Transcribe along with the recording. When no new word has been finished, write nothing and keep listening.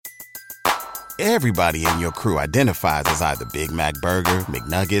Everybody in your crew identifies as either Big Mac Burger,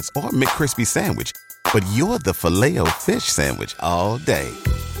 McNuggets, or McCrispy Sandwich. But you're the Filet-O-Fish Sandwich all day.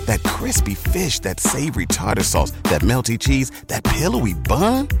 That crispy fish, that savory tartar sauce, that melty cheese, that pillowy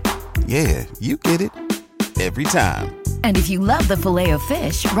bun. Yeah, you get it. Every time. And if you love the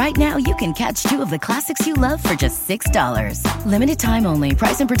Filet-O-Fish, right now you can catch two of the classics you love for just $6. Limited time only.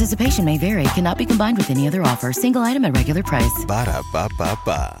 Price and participation may vary. Cannot be combined with any other offer. Single item at regular price.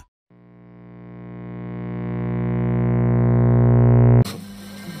 Ba-da-ba-ba-ba.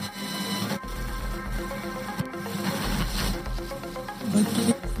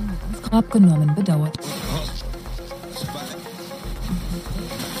 Abgenommen, bedauert.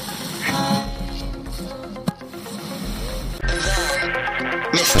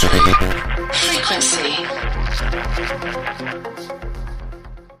 Mystery. Frequency.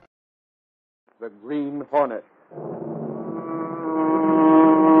 The Green Hornet.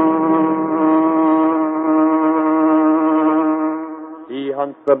 He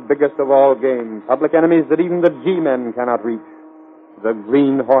hunts the biggest of all game, public enemies that even the G-men cannot reach. The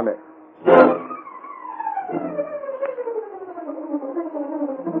Green Hornet.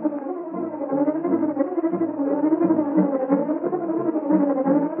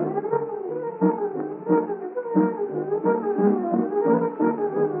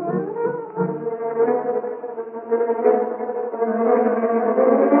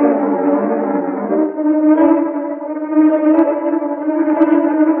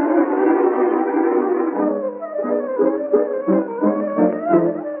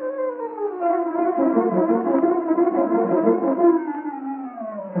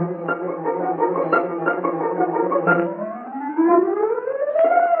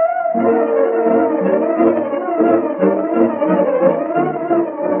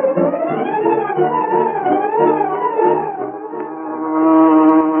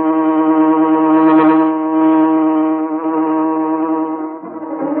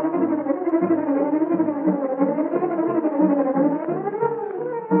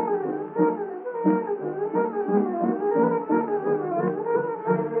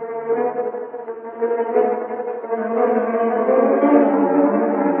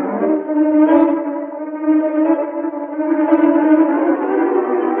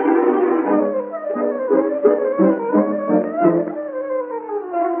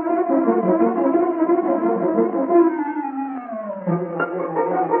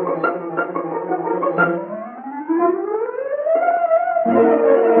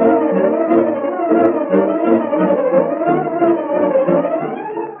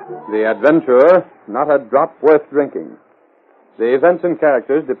 The adventurer, not a drop worth drinking. The events and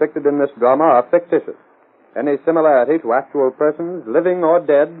characters depicted in this drama are fictitious. Any similarity to actual persons, living or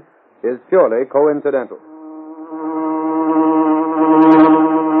dead, is purely coincidental.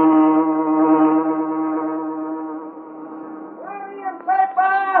 Clarion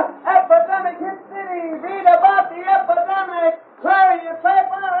paper! Epidemic hit city! Read about the epidemic! Clarion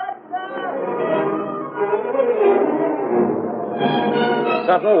paper!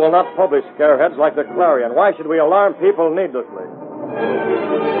 Sentinel will not publish scareheads like the Clarion. Why should we alarm people needlessly?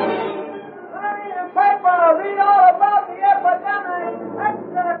 Clarion paper! Read all about the epidemic!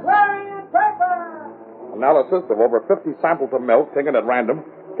 Extra Clarion paper! Analysis of over 50 samples of milk taken at random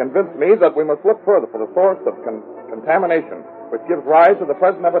convinced me that we must look further for the source of contamination, which gives rise to the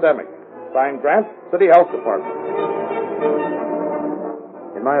present epidemic. Signed, Grant, City Health Department.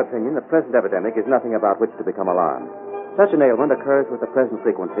 In my opinion, the present epidemic is nothing about which to become alarmed. Such an ailment occurs with the present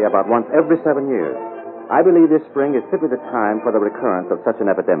frequency about once every 7 years. I believe this spring is simply the time for the recurrence of such an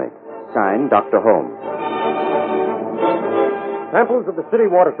epidemic. Signed, Dr. Holmes. Samples of the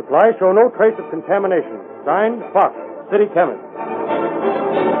city water supply show no trace of contamination. Signed, Fox, City Chemist.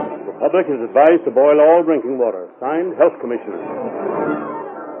 The public is advised to boil all drinking water. Signed, Health Commissioner.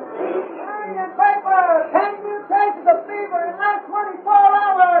 Clarion paper! 10 new cases of fever in the last 24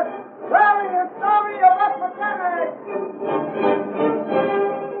 hours! Clarion story of epidemic!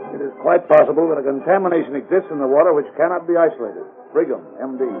 It is quite possible that a contamination exists in the water which cannot be isolated. Brigham,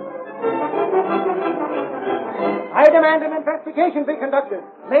 M.D. I demand an investigation be conducted.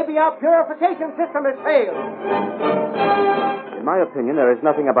 Maybe our purification system has failed. In my opinion, there is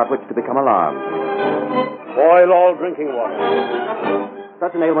nothing about which to become alarmed. Boil all drinking water.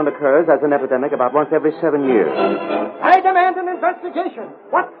 Such an ailment occurs as an epidemic about once every 7 years. I demand an investigation.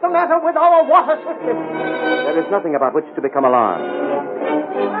 What's the matter with our water system? There is nothing about which to become alarmed.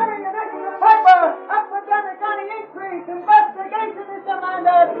 Clarion extra paper! Epidemic on the increase! Investigation is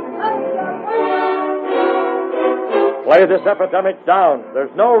demanded! Play this epidemic down. There's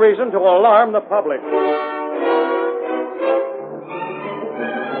no reason to alarm the public.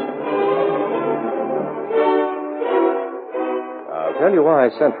 tell you why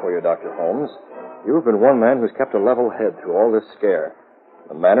I sent for you, Dr. Holmes. You've been one man who's kept a level head through all this scare.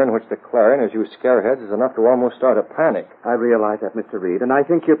 The manner in which the Clarion has used scareheads is enough to almost start a panic. I realize that, Mr. Reed, and I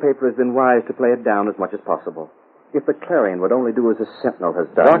think your paper has been wise to play it down as much as possible. If the Clarion would only do as the Sentinel has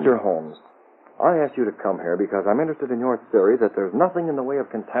done... Dr. Holmes, I asked you to come here because I'm interested in your theory that there's nothing in the way of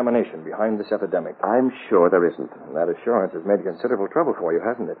contamination behind this epidemic. I'm sure there isn't. And that assurance has made considerable trouble for you,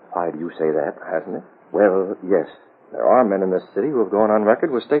 hasn't it? Why do you say that? Hasn't it? Well, yes. There are men in this city who have gone on record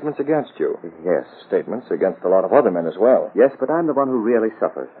with statements against you. Yes. Statements against a lot of other men as well. Yes, but I'm the one who really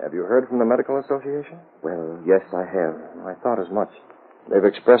suffers. Have you heard from the Medical Association? Well, yes, I have. I thought as much. They've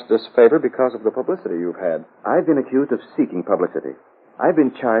expressed disfavor because of the publicity you've had. I've been accused of seeking publicity. I've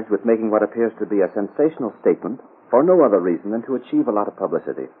been charged with making what appears to be a sensational statement for no other reason than to achieve a lot of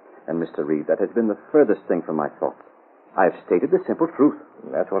publicity. And, Mr. Reed, that has been the furthest thing from my thoughts. I've stated the simple truth.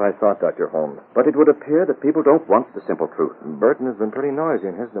 That's what I thought, Dr. Holmes. But it would appear that people don't want the simple truth. Burton has been pretty noisy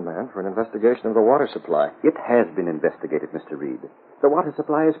in his demand for an investigation of the water supply. It has been investigated, Mr. Reed. The water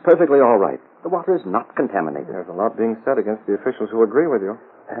supply is perfectly all right. The water is not contaminated. There's a lot being said against the officials who agree with you.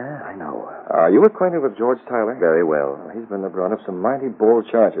 I know. Are you acquainted with George Tyler? Very well. He's been the brunt of some mighty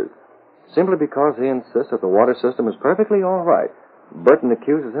bold charges. Simply because he insists that the water system is perfectly all right, Burton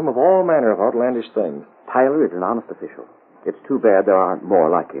accuses him of all manner of outlandish things. Tyler is an honest official. It's too bad there aren't more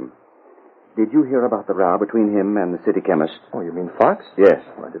like him. Did you hear about the row between him and the city chemist? Oh, you mean Fox? Yes.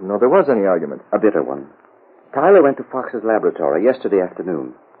 Well, I didn't know there was any argument. A bitter one. Tyler went to Fox's laboratory yesterday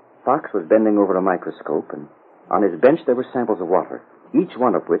afternoon. Fox was bending over a microscope, and on his bench there were samples of water, each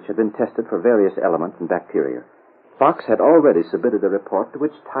one of which had been tested for various elements and bacteria. Fox had already submitted a report to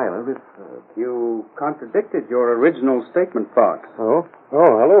which Tyler referred. You contradicted your original statement, Fox. Oh,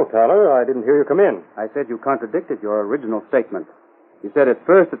 hello, Tyler. I didn't hear you come in. I said you contradicted your original statement. You said at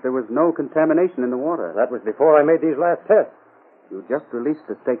first that there was no contamination in the water. That was before I made these last tests. You just released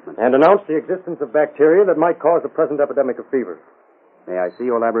the statement. And announced the existence of bacteria that might cause the present epidemic of fever. May I see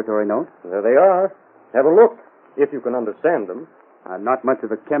your laboratory notes? There they are. Have a look, if you can understand them. I'm not much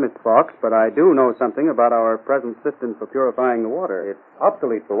of a chemist, Fox, but I do know something about our present system for purifying the water. It's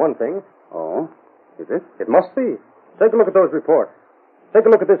obsolete, for one thing. Oh? Is it? It must be. Take a look at those reports. Take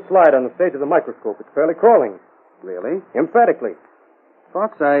a look at this slide on the stage of the microscope. It's fairly crawling. Really? Emphatically.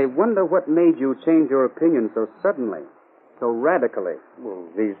 Fox, I wonder what made you change your opinion so suddenly, so radically. Well,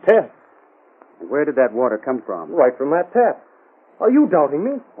 these tests. And where did that water come from? Right from that tap. Are you doubting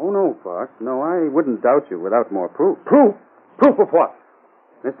me? Oh, no, Fox. No, I wouldn't doubt you without more proof. Proof? Proof of what?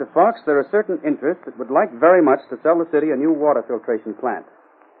 Mr. Fox, there are certain interests that would like very much to sell the city a new water filtration plant.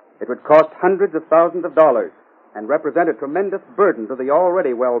 It would cost hundreds of thousands of dollars and represent a tremendous burden to the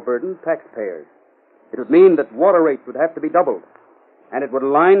already well-burdened taxpayers. It would mean that water rates would have to be doubled, and it would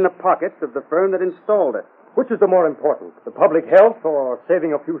line the pockets of the firm that installed it. Which is the more important, the public health or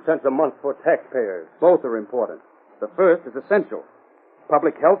saving a few cents a month for taxpayers? Both are important. The first is essential.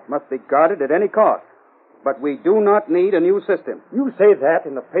 Public health must be guarded at any cost. But we do not need a new system. You say that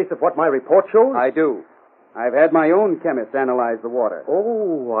in the face of what my report shows? I do. I've had my own chemist analyze the water.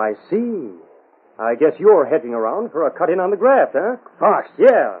 Oh, I see. I guess you're hedging around for a cut-in on the graft, huh? Fox.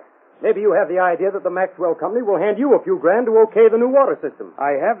 Yeah. Maybe you have the idea that the Maxwell Company will hand you a few grand to okay the new water system.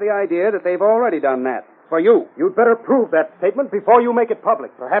 I have the idea that they've already done that. For you. You'd better prove that statement before you make it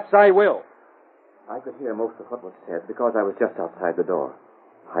public. Perhaps I will. I could hear most of what was said because I was just outside the door.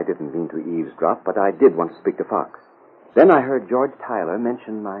 I didn't mean to eavesdrop, but I did want to speak to Fox. Then I heard George Tyler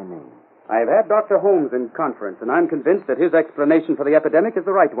mention my name. I've had Dr. Holmes in conference, and I'm convinced that his explanation for the epidemic is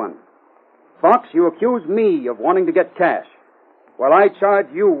the right one. Fox, you accuse me of wanting to get cash. Well, I charge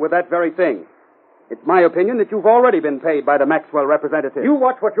you with that very thing. It's my opinion that you've already been paid by the Maxwell representative. You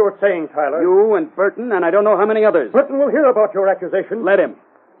watch what you're saying, Tyler. You and Burton, and I don't know how many others. Burton will hear about your accusation. Let him.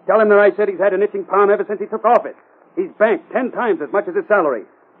 Tell him that I said he's had an itching palm ever since he took office. He's banked 10 times as much as his salary.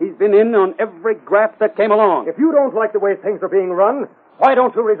 He's been in on every graft that came along. If you don't like the way things are being run, why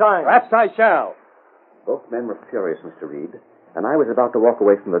don't you resign? Perhaps I shall. Both men were furious, Mr. Reed, and I was about to walk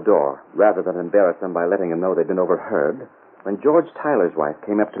away from the door, rather than embarrass them by letting them know they'd been overheard, when George Tyler's wife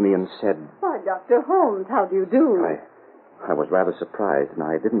came up to me and said... Why, Dr. Holmes, how do you do? I was rather surprised, and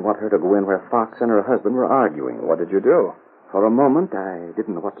I didn't want her to go in where Fox and her husband were arguing. What did you do? For a moment, I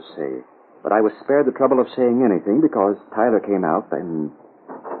didn't know what to say, but I was spared the trouble of saying anything because Tyler came out and...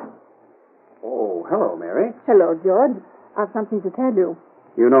 Oh, hello, Mary. Hello, George. I've something to tell you.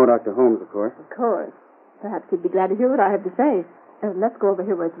 You know Dr. Holmes, of course. Of course. Perhaps you'd be glad to hear what I have to say. Let's go over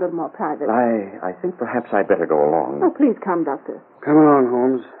here where it's a little more private. I think perhaps I'd better go along. Oh, please come, Doctor. Come along,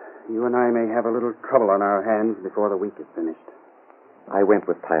 Holmes. You and I may have a little trouble on our hands before the week is finished. I went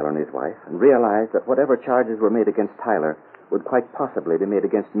with Tyler and his wife and realized that whatever charges were made against Tyler would quite possibly be made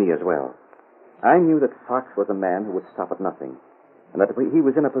against me as well. I knew that Fox was a man who would stop at nothing, and that he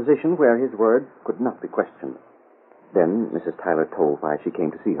was in a position where his word could not be questioned. Then Mrs. Tyler told why she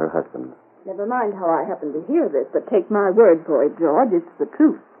came to see her husband. Never mind how I happen to hear this, but take my word for it, George. It's the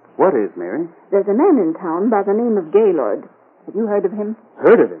truth. What is, Mary? There's a man in town by the name of Gaylord. Have you heard of him?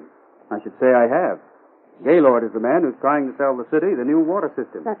 Heard of him? I should say I have. Gaylord is the man who's trying to sell the city the new water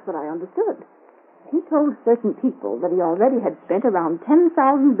system. That's what I understood. He told certain people that he already had spent around $10,000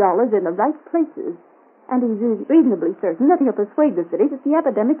 in the right places, and he's reasonably certain that he'll persuade the city that the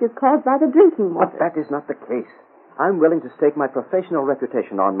epidemic is caused by the drinking water. But that is not the case. I'm willing to stake my professional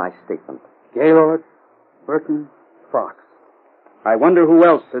reputation on my statement. Gaylord, Burton, Fox. I wonder who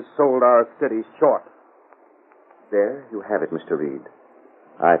else has sold our city short. There you have it, Mr. Reed.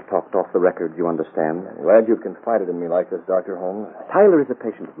 I've talked off the record, you understand. I'm glad you confided in me like this, Dr. Holmes. Tyler is a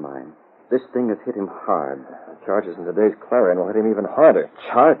patient of mine. This thing has hit him hard. The charges in today's Clarion will hit him even harder.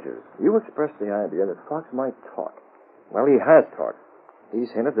 Charges? You expressed the idea that Fox might talk. Well, he has talked. He's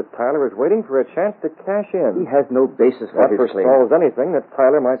hinted that Tyler is waiting for a chance to cash in. He has no basis for That his claim. forestalls anything that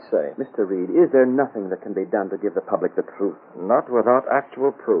Tyler might say. Mr. Reed, is there nothing that can be done to give the public the truth? Not without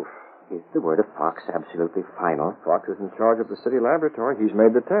actual proof. Is the word of Fox absolutely final? Fox is in charge of the city laboratory. He's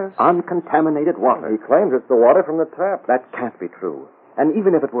made the test. Uncontaminated water. He claims it's the water from the tap. That can't be true. And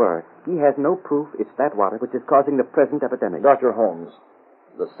even if it were, he has no proof it's that water which is causing the present epidemic. Dr. Holmes,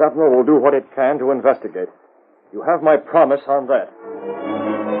 the Sentinel will do what it can to investigate. You have my promise on that.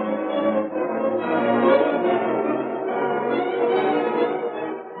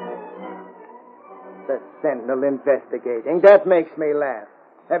 The Sentinel investigating. That makes me laugh.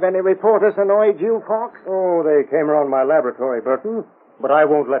 Have any reporters annoyed you, Fox? Oh, they came around my laboratory, Burton, but I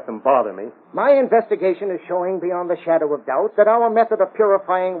won't let them bother me. My investigation is showing beyond the shadow of doubt that our method of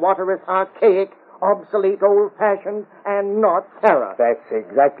purifying water is archaic, obsolete, old-fashioned, and not thorough. That's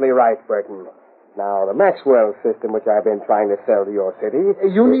exactly right, Burton. Now, the Maxwell system, which I've been trying to sell to your city...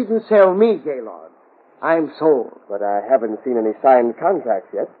 You needn't sell me, Gaylord. I'm sold. But I haven't seen any signed contracts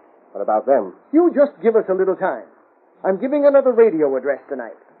yet. What about them? You just give us a little time. I'm giving another radio address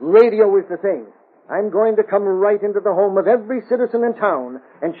tonight. Radio is the thing. I'm going to come right into the home of every citizen in town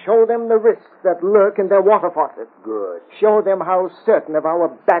and show them the risks that lurk in their water faucets. Good. Show them how certain of our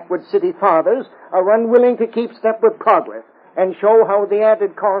backward city fathers are unwilling to keep step with progress, and show how the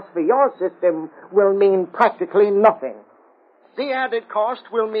added cost for your system will mean practically nothing. The added cost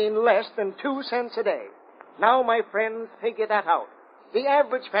will mean less than 2 cents a day. Now, my friends, figure that out. The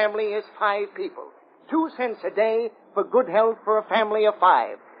average family is 5 people. 2 cents a day for good health for a family of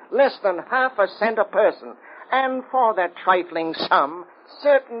 5. Less than half a cent a person. And for that trifling sum,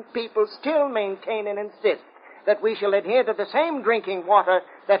 certain people still maintain and insist that we shall adhere to the same drinking water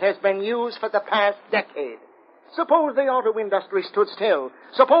that has been used for the past decade. Suppose the auto industry stood still.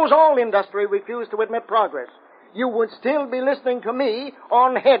 Suppose all industry refused to admit progress. You would still be listening to me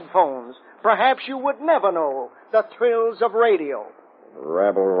on headphones. Perhaps you would never know the thrills of radio.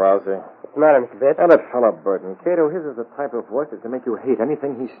 Rabble-rouser. What's the matter, Mr. Bitt? That fellow Burton. Cato, his is the type of voice that can make you hate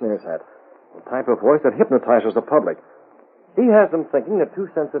anything he sneers at. The type of voice that hypnotizes the public. He has them thinking that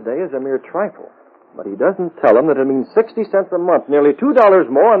 2 cents a day is a mere trifle. But he doesn't tell them that it means 60 cents a month, nearly $2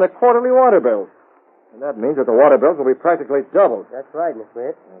 more on the quarterly water bills. And that means that the water bills will be practically doubled. That's right, Mr.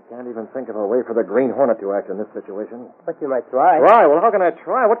 Bitt. I can't even think of a way for the Green Hornet to act in this situation. But you might try. Try? Well, how can I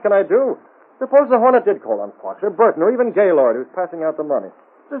try? What can I do? Suppose the Hornet did call on Fox, or Burton, or even Gaylord, who's passing out the money.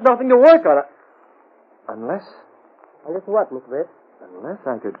 There's nothing to work on. Unless what, Mr. Bitt? Unless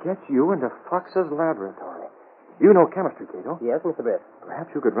I could get you into Fox's laboratory. You know chemistry, Cato. Yes, Mr. Bitt.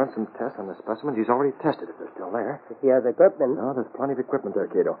 Perhaps you could run some tests on the specimens he's already tested, if they're still there. If he has equipment. No, there's plenty of equipment there,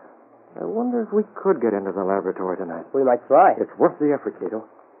 Cato. I wonder if we could get into the laboratory tonight. We might try. It's worth the effort, Cato.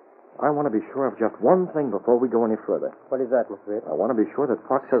 I want to be sure of just one thing before we go any further. What is that, Mr. Bitt? I want to be sure that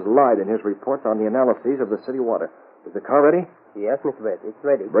Fox has lied in his reports on the analyses of the city water. Is the car ready? Yes, Mr. Bitt. It's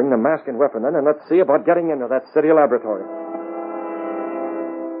ready. Bring the mask and weapon then, and let's see about getting into that city laboratory.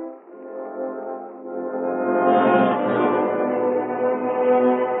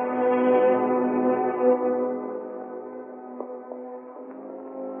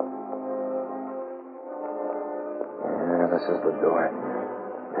 Yeah, this is the door.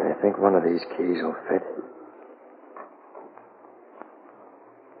 I think one of these keys will fit.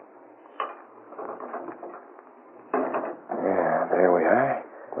 Yeah, there we are.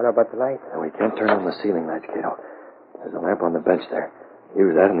 What about the light? And we can't turn on the ceiling lights, Cato. There's a lamp on the bench there.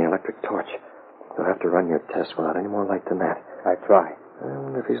 Use that and the electric torch. You'll have to run your tests without any more light than that. I try. I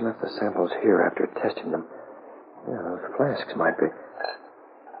wonder if he's left the samples here after testing them. Yeah, those flasks might be.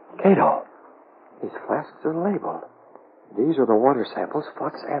 Cato, these flasks are labeled. These are the water samples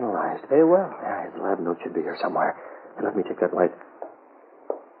Fox analyzed. Very well. Yeah, his lab note should be here somewhere. And let me take that light.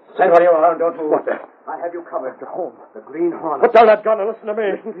 Stand where you are and don't move. What the? I have you covered. Mr. Holmes, the Green Hornet. Put down that gun and listen to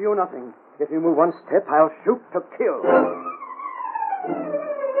me. Listen to you nothing. If you move one step, I'll shoot to kill.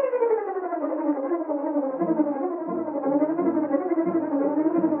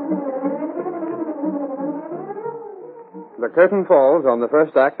 The curtain falls on the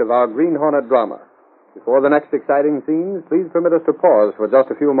first act of our Green Hornet drama. Before the next exciting scenes, please permit us to pause for just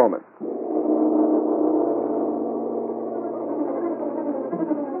a few moments.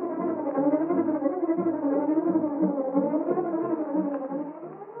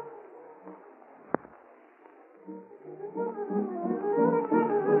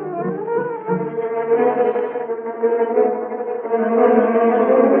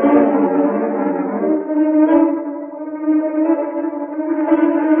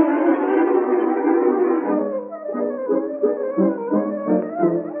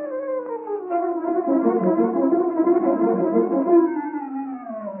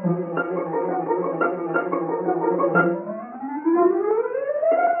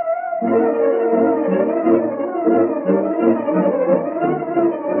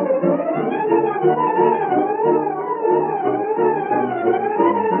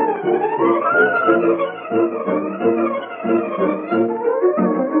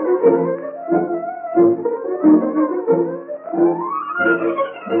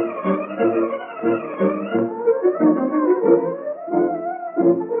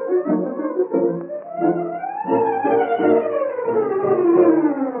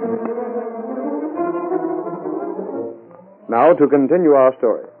 Now, to continue our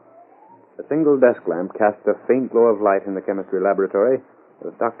story. A single desk lamp casts a faint glow of light in the chemistry laboratory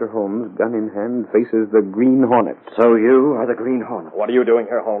as Dr. Holmes, gun in hand, faces the Green Hornet. So you are the Green Hornet. What are you doing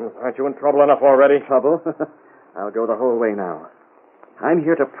here, Holmes? Aren't you in trouble enough already? Trouble? I'll go the whole way now. I'm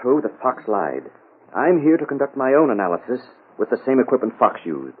here to prove that Fox lied. I'm here to conduct my own analysis with the same equipment Fox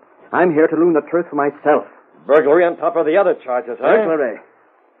used. I'm here to learn the truth for myself. Burglary on top of the other charges, huh? Burglary?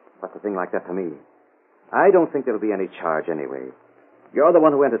 What's a thing like that to me? I don't think there'll be any charge anyway. You're the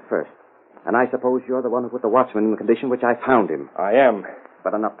one who entered first. And I suppose you're the one who put the watchman in the condition which I found him. I am.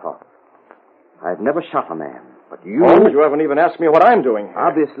 But enough talk. I've never shot a man. But you... Holmes, you haven't even asked me what I'm doing here.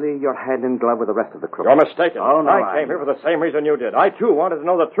 Obviously, you're hand in glove with the rest of the crooks. You're mistaken. Oh, no, I came here for the same reason you did. I, too, wanted to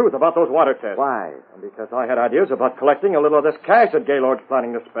know the truth about those water tests. Why? Because I had ideas about collecting a little of this cash that Gaylord's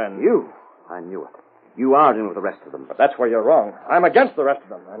planning to spend. You? I knew it. You are in with the rest of them. But that's where you're wrong. I'm against the rest of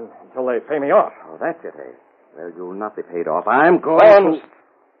them, until they pay me off. Oh, that's it, eh? Well, you'll not be paid off. I'm going Holmes,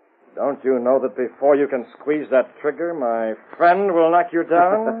 don't you know that before you can squeeze that trigger, my friend will knock you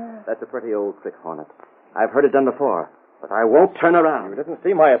down? That's a pretty old trick, Hornet. I've heard it done before, but I won't turn around. You didn't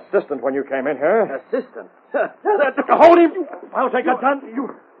see my assistant when you came in here. Assistant? Hold him! I'll take a gun.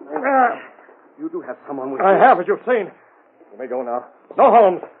 You do have someone with I you. have, as you've seen. Let me go now. No,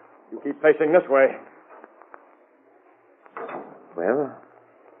 Holmes. You keep facing this way. Well,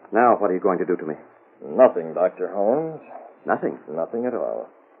 now what are you going to do to me? Nothing, Dr. Holmes. Nothing? Nothing at all.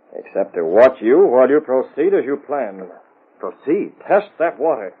 Except to watch you while you proceed as you planned. Proceed? Test that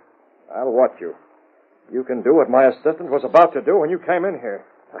water. I'll watch you. You can do what my assistant was about to do when you came in here.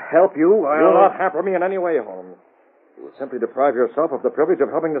 To help you? You'll not hamper me in any way, Holmes. You will simply deprive yourself of the privilege of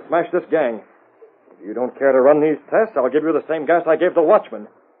helping to smash this gang. If you don't care to run these tests, I'll give you the same gas I gave the watchman.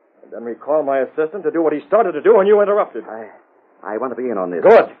 And then recall my assistant to do what he started to do when you interrupted. I want to be in on this.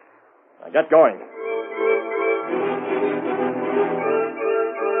 Good. Now get going.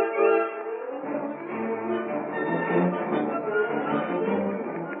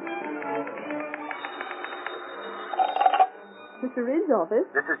 Mr. Reed's office?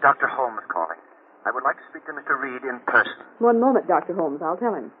 This is Dr. Holmes calling. I would like to speak to Mr. Reed in person. One moment, Dr. Holmes. I'll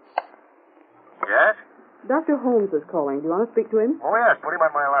tell him. Yes? Dr. Holmes is calling. Do you want to speak to him? Oh, yes. Put him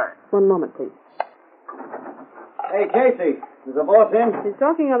on my line. One moment, please. Hey, Casey. Is the boss in? He's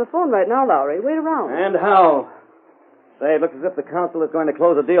talking on the phone right now, Lowry. Wait around. And how? Say, it looks as if the council is going to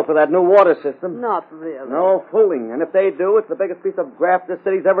close a deal for that new water system. Not really. No fooling. And if they do, it's the biggest piece of graft this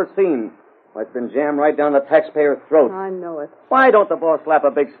city's ever seen. Why, it's been jammed right down the taxpayer's throat. I know it. Why don't the boss slap a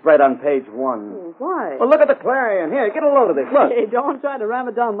big spread on page 1? Oh, why? Well, look at the Clarion. Here, get a load of this. Look. Hey, don't try to ram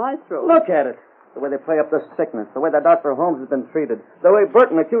it down my throat. Look at it. The way they play up the sickness. The way that Dr. Holmes has been treated. The way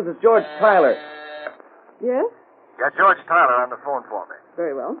Burton accuses George Tyler. Yes? Get George Tyler on the phone for me.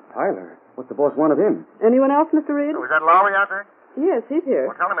 Very well. Tyler? What's the boss want of him? Anyone else, Mr. Reed? Was that Lowry out there? Yes, he's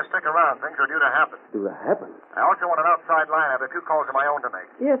here. Well, tell him to stick around. Things are due to happen. Due to happen? I also want an outside line. I have 2 calls of my own to make.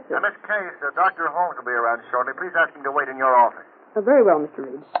 Yes, sir. In this case, Dr. Holmes will be around shortly. Please ask him to wait in your office. Very well, Mr.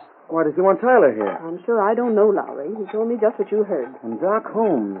 Reed. Why does he want Tyler here? I'm sure I don't know, Lowry. He told me just what you heard. And Doc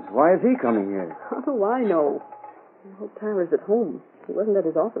Holmes, why is he coming here? How do I know? I hope Tyler's at home. He wasn't at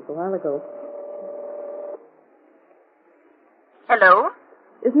his office a while ago. Hello?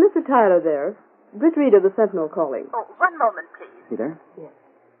 Is Mr. Tyler there? Britt Reed of the Sentinel calling. Oh, one moment, please. Is he there? Yes.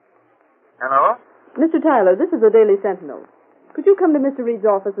 Hello? Mr. Tyler, this is the Daily Sentinel. Could you come to Mr. Reed's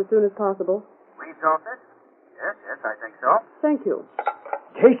office as soon as possible? Reed's office? Yes, I think so. Thank you.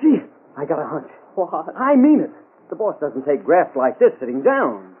 Casey, I got a hunch. What? I mean it. The boss doesn't take graft like this sitting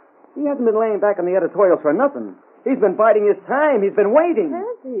down. He hasn't been laying back on the editorials for nothing. He's been biding his time. He's been waiting.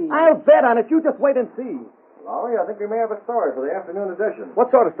 Has he? I'll bet on it. You just wait and see. Lowry, I think we may have a story for the afternoon edition. What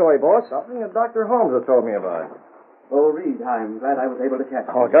sort of story, boss? Something that Dr. Holmes has told me about. Oh, Reed, I'm glad I was able to catch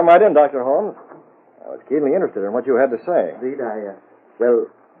you. Oh, come right in, Dr. Holmes. I was keenly interested in what you had to say. Reed, well,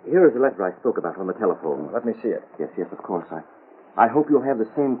 here is the letter I spoke about on the telephone. Let me see it. Yes, of course. I hope you'll have the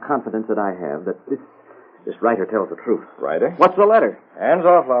same confidence that I have that this writer tells the truth. Writer? What's the letter? Hands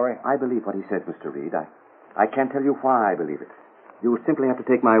off, Lowry. I believe what he says, Mr. Reed. I can't tell you why I believe it. You simply have to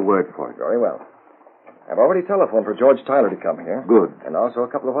take my word for it. Very well. I've already telephoned for George Tyler to come here. Good. And also a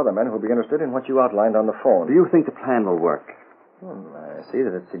couple of other men who'll be interested in what you outlined on the phone. Do you think the plan will work? I see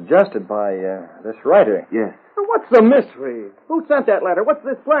that it's suggested by this writer. Yes. What's the mystery? Who sent that letter? What's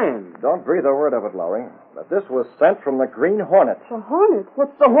this plan? Don't breathe a word of it, Lowry. But this was sent from the Green Hornet. The Hornet?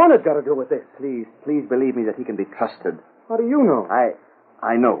 What's the Hornet got to do with this? Please believe me that he can be trusted. How do you know?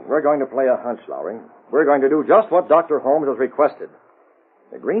 I know. We're going to play a hunch, Lowry. We're going to do just what Dr. Holmes has requested.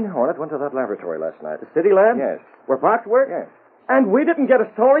 The Green Hornet went to that laboratory last night. The city lab? Yes. Where Fox worked? Yes. And we didn't get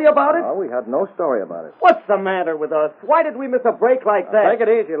a story about it? No, we had no story about it. What's the matter with us? Why did we miss a break like that? Take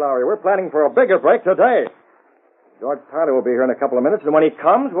it easy, Lowry. We're planning for a bigger break today. George Tyler will be here in a couple of minutes, and when he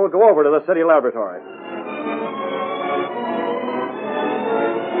comes, we'll go over to the city laboratory.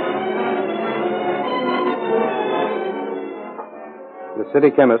 The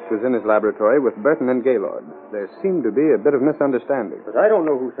city chemist was in his laboratory with Burton and Gaylord. There seemed to be a bit of misunderstanding. But I don't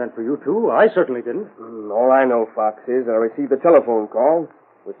know who sent for you two. I certainly didn't. All I know, Fox, is that I received a telephone call.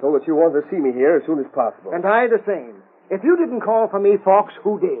 Was told that you wanted to see me here as soon as possible. And I the same. If you didn't call for me, Fox,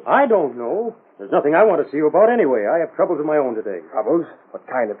 who did? I don't know. There's nothing I want to see you about anyway. I have troubles of my own today. Troubles? What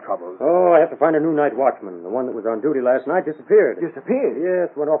kind of troubles? Oh, I have to find a new night watchman. The one that was on duty last night disappeared. Disappeared? Yes,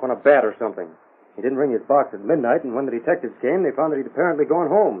 went off on a bat or something. He didn't bring his box at midnight, and when the detectives came, they found that he'd apparently gone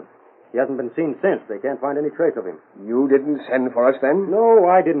home. He hasn't been seen since. They can't find any trace of him. You didn't send for us, then? No,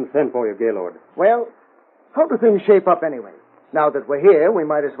 I didn't send for you, Gaylord. Well, how do things shape up anyway? Now that we're here, we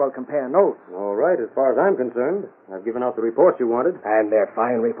might as well compare notes. All right, as far as I'm concerned. I've given out the reports you wanted. And they're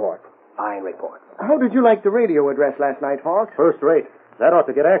fine reports. Fine reports. How did you like the radio address last night, Fox? First rate. That ought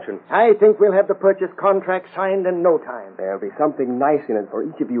to get action. I think we'll have the purchase contract signed in no time. There'll be something nice in it for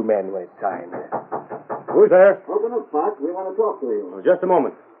each of you men when it's signed. Who's there? Open up, Fox. We want to talk to you. Well, just a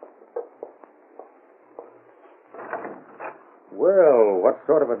moment. Well, what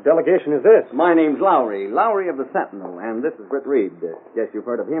sort of a delegation is this? My name's Lowry of the Sentinel, and this is Britt Reed. Guess you've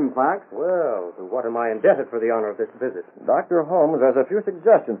heard of him, Fox? Well, to what am I indebted for the honor of this visit? Dr. Holmes has a few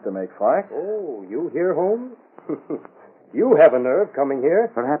suggestions to make, Fox. Oh, you here, Holmes? You have a nerve coming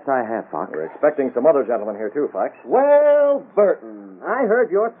here. Perhaps I have, Fox. We're expecting some other gentlemen here, too, Fox. Well, Burton, I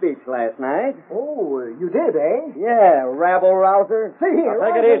heard your speech last night. Oh, you did, eh? Yeah, rabble-rouser. See here. Now,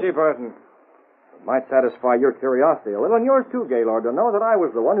 take it easy, Burton. It might satisfy your curiosity a little, and yours, too, Gaylord, to know that I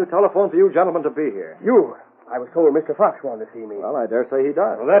was the one who telephoned for you gentlemen to be here. You? I was told Mr. Fox wanted to see me. Well, I dare say he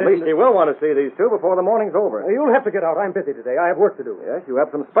does. Well, that At least he will want to see these two before the morning's over. You'll have to get out. I'm busy today. I have work to do. Yes, you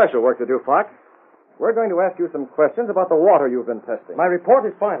have some special work to do, Fox. We're going to ask you some questions about the water you've been testing. My report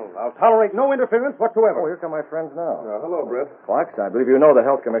is final. I'll tolerate no interference whatsoever. Oh, here come my friends now. Hello, Britt. Fox, I believe you know the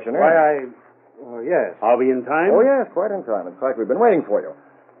health commissioner. Yes. I'll be in time? Oh, yes, quite in time. In fact, we've been waiting for you.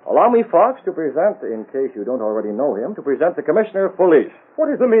 Allow me, Fox, to present, in case you don't already know him, to present the Commissioner of Police. What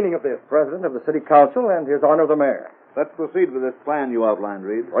is the meaning of this? President of the City Council and His Honor the Mayor. Let's proceed with this plan you outlined,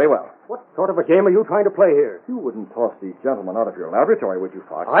 Reed. Very well. What sort of a game are you trying to play here? You wouldn't toss these gentlemen out of your laboratory, would you,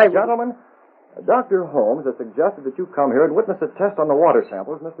 Fox? Gentlemen, Dr. Holmes has suggested that you come here and witness a test on the water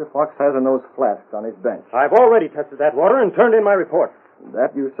samples Mr. Fox has in those flasks on his bench. I've already tested that water and turned in my report.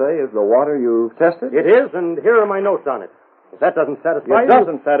 That, you say, is the water you've tested? It is, and here are my notes on it. If that doesn't satisfy It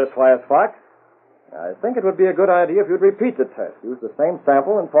doesn't satisfy us, Fox. I think it would be a good idea if you'd repeat the test. Use the same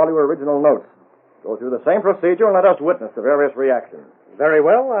sample and follow your original notes. Go through the same procedure and let us witness the various reactions. Very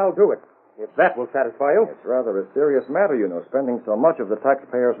well, I'll do it. If that will satisfy you. It's rather a serious matter, you know, spending so much of the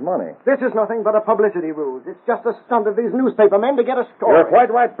taxpayers' money. This is nothing but a publicity ruse. It's just a stunt of these newspaper men to get a story. You're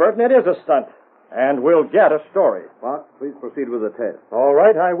quite right, Burton. It is a stunt. And we'll get a story. Fox, please proceed with the test. All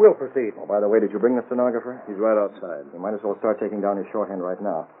right, I will proceed. Oh, by the way, did you bring the stenographer? He's right outside. You might as well start taking down his shorthand right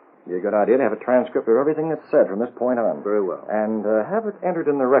now. It'd be a good idea to have a transcript of everything that's said from this point on. Very well. And have it entered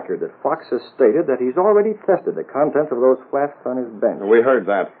in the record that Fox has stated that he's already tested the contents of those flasks on his bench. We heard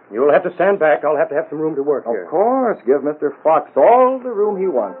that. You'll have to stand back. I'll have to have some room to work here. Of course. Give Mr. Fox all the room he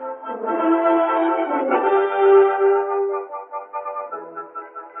wants.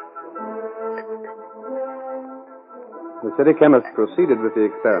 The city chemist proceeded with the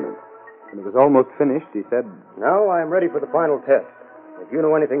experiment. When it was almost finished, he said, Now I'm ready for the final test. If you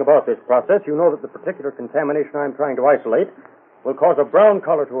know anything about this process, you know that the particular contamination I'm trying to isolate will cause a brown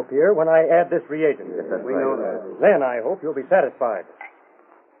color to appear when I add this reagent. Yes, we know that. Then I hope you'll be satisfied.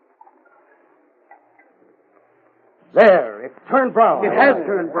 There, it's turned brown. It has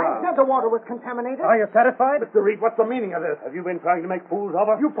turned brown. I said the water was contaminated. Are you satisfied? Mr. Reed, what's the meaning of this? Have you been trying to make fools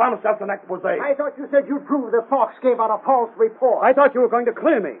of us? You promised us an expose. I thought you said you'd prove that Fox gave out a false report. I thought you were going to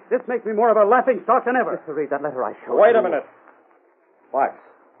clear me. This makes me more of a laughing stock than ever. Mr. Reed, that letter I showed Wait you. a minute. Fox,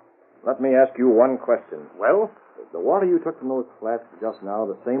 let me ask you one question. Well? Is the water you took from those flasks just now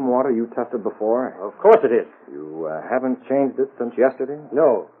the same water you tested before? Of course it is. You haven't changed it since yesterday?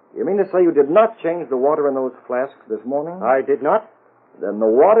 No. You mean to say you did not change the water in those flasks this morning? I did not? Then the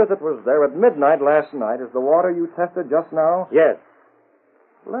water that was there at midnight last night is the water you tested just now? Yes.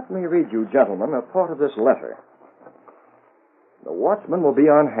 Let me read you, gentlemen, a part of this letter. The watchman will be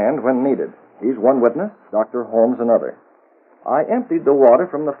on hand when needed. He's one witness, Dr. Holmes another. I emptied the water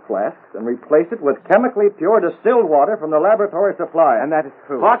from the flasks and replaced it with chemically pure distilled water from the laboratory supply. And that is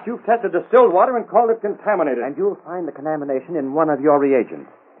true. Fox, you've tested distilled water and called it contaminated. And you'll find the contamination in one of your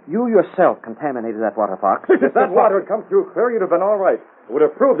reagents. You yourself contaminated that water, Fox. If that water had come through clear, you'd have been all right. It would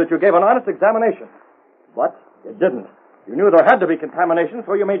have proved that you gave an honest examination. But it didn't. You knew there had to be contamination,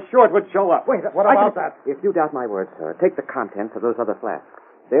 so you made sure it would show up. Wait, what about that? If you doubt my word, sir, take the contents of those other flasks.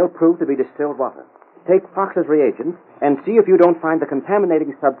 They'll prove to be distilled water. Take Fox's reagents and see if you don't find the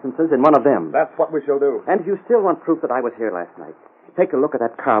contaminating substances in one of them. That's what we shall do. And if you still want proof that I was here last night, take a look at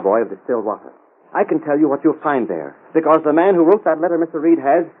that carboy of distilled water. I can tell you what you'll find there, because the man who wrote that letter Mr. Reed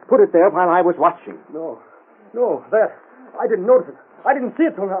has put it there while I was watching. No, that. I didn't notice it. I didn't see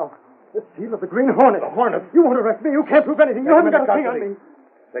it till now. The seal of the Green Hornet. The Hornet? You won't arrest me. You can't prove anything. You haven't got a thing on me.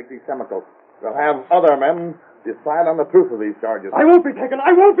 Take these chemicals. We'll have other men decide on the truth of these charges. I won't be taken.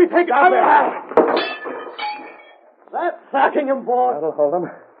 I won't be taken. That's sacking him, boy. That'll hold him.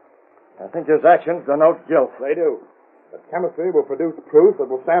 I think his actions denote guilt. They do. But chemistry will produce proof that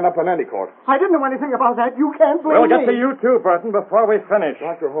will stand up in any court. I didn't know anything about that. You can't blame We'll me. get to you, too, Burton, before we finish.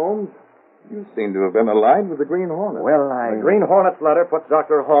 Dr. Holmes, you seem to have been allied with the Green Hornet. Well, The Green Hornet's letter puts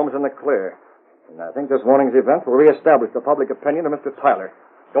Dr. Holmes in the clear. And I think this morning's events will reestablish the public opinion of Mr. Tyler.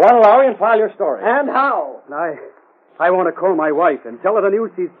 Go on, Lowry, and file your story. And how? I want to call my wife and tell her the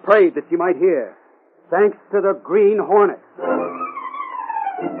news she's prayed that she might hear. Thanks to the Green Hornet.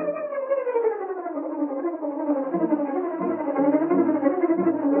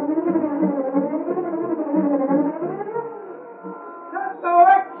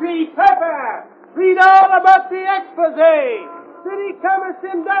 Pepper! Read all about the expose! City chemist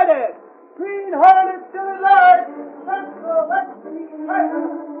indicted! Green Hornet still alert! Central Lexi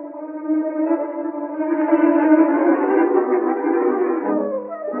Pepper!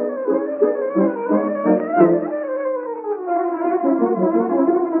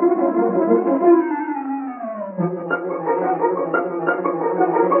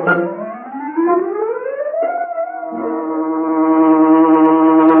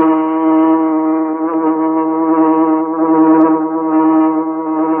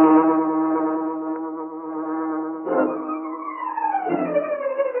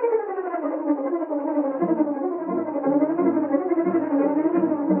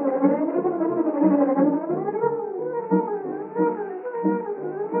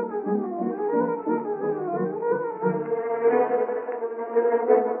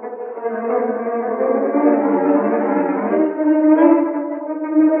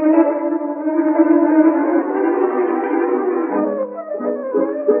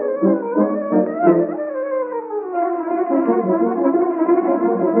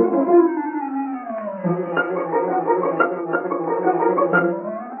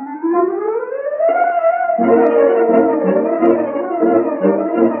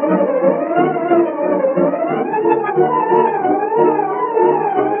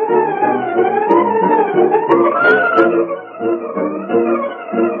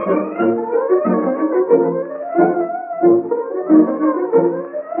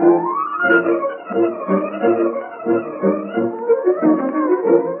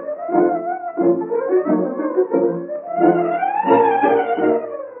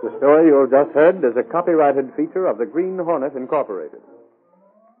 The story you have just heard is a copyrighted feature of the Green Hornet, Incorporated.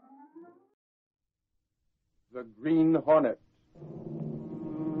 The Green Hornet.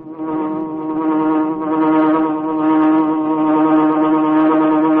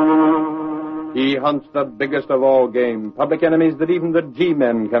 He hunts the biggest of all game, public enemies that even the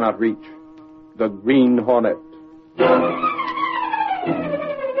G-men cannot reach. The Green Hornet.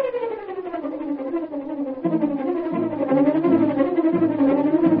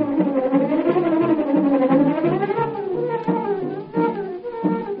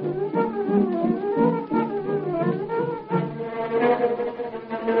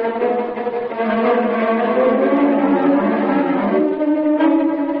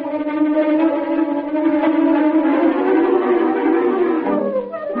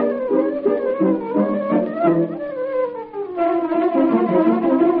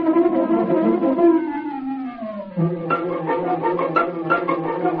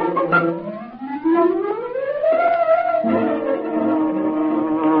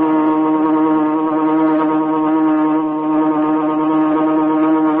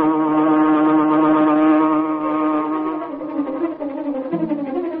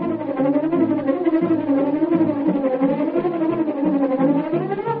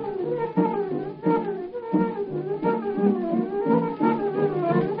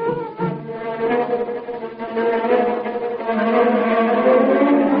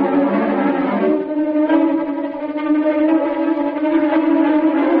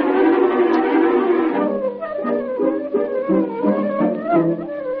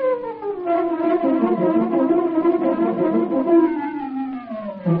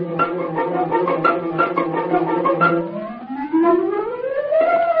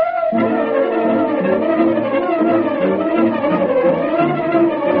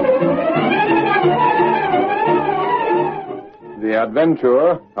 The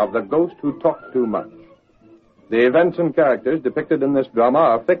Adventure of the Ghost Who Talked Too Much. The events and characters depicted in this drama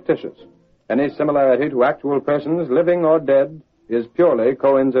are fictitious. Any similarity to actual persons, living or dead, is purely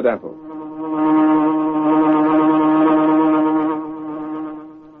coincidental.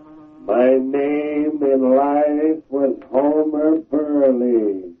 My name in life was Homer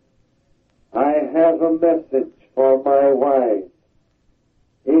Burley. I have a message for my wife.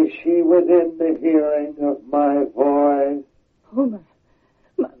 Is she within the hearing of my voice? Homer,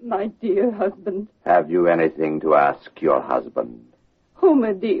 my dear husband. Have you anything to ask your husband?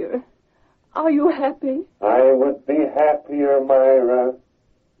 Homer, dear, are you happy? I would be happier, Myra,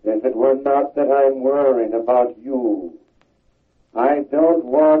 if it were not that I'm worried about you. I don't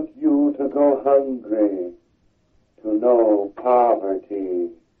want you to go hungry, to know poverty.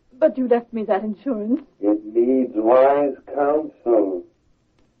 But you left me that insurance. It needs wise counsel.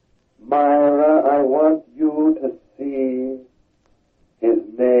 Myra, I want you to see his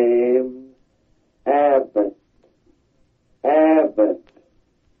name, Abbott. Abbott.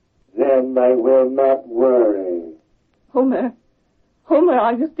 Then I will not worry. Homer,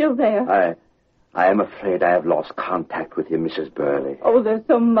 are you still there? I am afraid I have lost contact with him, Mrs. Burley. Oh, there's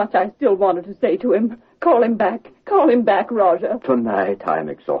so much I still wanted to say to him. Call him back, Roger. Tonight I'm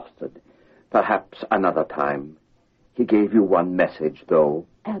exhausted. Perhaps another time. He gave you one message, though.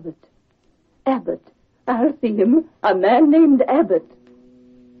 Abbott. I'll see him. A man named Abbott.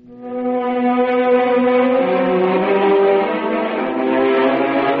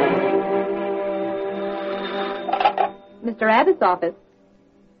 Mr. Abbott's office.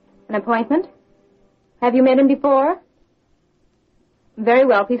 An appointment? Have you met him before? Very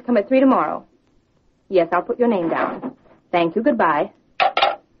well. Please come at 3 tomorrow. Yes, I'll put your name down. Thank you. Goodbye.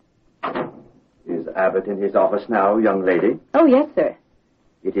 Is Abbott in his office now, young lady? Oh, yes, sir.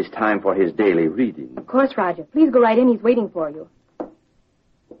 It is time for his daily reading. Of course, Roger. Please go right in. He's waiting for you.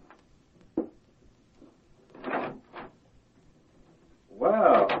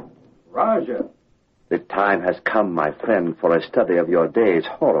 Well, Roger. The time has come, my friend, for a study of your day's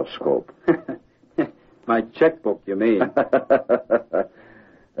horoscope. My checkbook, you mean?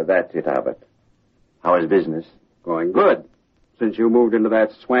 That's it, Abbott. How is business? Going good. Since you moved into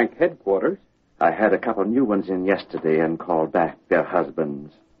that swank headquarters. I had a couple new ones in yesterday and called back their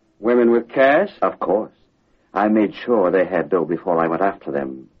husbands. Women with cash? Of course. I made sure they had dough before I went after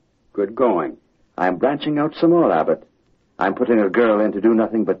them. Good going. I'm branching out some more, Abbott. I'm putting a girl in to do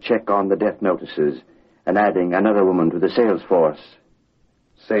nothing but check on the death notices and adding another woman to the sales force.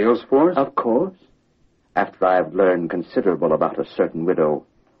 Sales force? Of course. After I've learned considerable about a certain widow,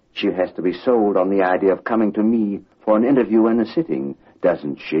 she has to be sold on the idea of coming to me for an interview and a sitting,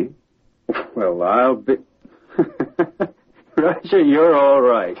 doesn't she? Well, I'll be... Roger, you're all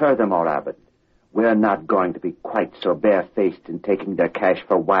right. Furthermore, Abbott, We're not going to be quite so barefaced in taking their cash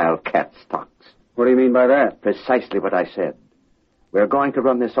for wildcat stocks. What do you mean by that? Precisely what I said. We're going to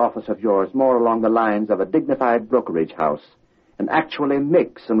run this office of yours more along the lines of a dignified brokerage house and actually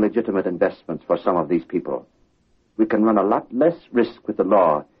make some legitimate investments for some of these people. We can run a lot less risk with the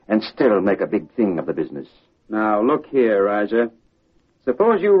law and still make a big thing of the business. Now, look here, Raja.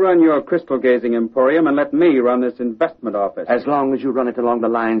 Suppose you run your crystal-gazing emporium and let me run this investment office. As long as you run it along the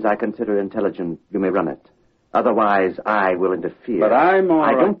lines I consider intelligent, you may run it. Otherwise, I will interfere. But I'm all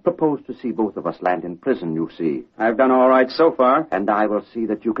right. I don't propose to see both of us land in prison, you see. I've done all right so far. And I will see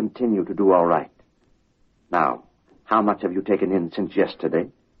that you continue to do all right. Now, how much have you taken in since yesterday?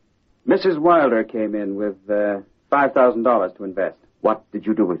 Mrs. Wilder came in with $5,000 to invest. What did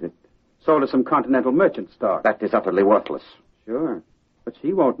you do with it? Sold her some Continental Merchant stock. That is utterly worthless. Sure. But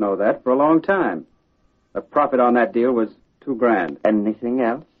she won't know that for a long time. The profit on that deal was $2,000. Anything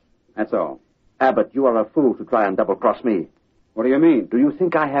else? That's all. Abbott, you are a fool to try and double-cross me. What do you mean? Do you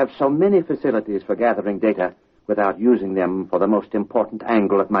think I have so many facilities for gathering data without using them for the most important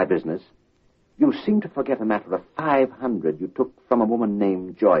angle of my business? You seem to forget a matter of $500 you took from a woman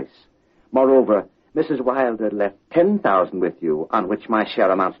named Joyce. Moreover, Mrs. Wilder left $10,000 with you, on which my share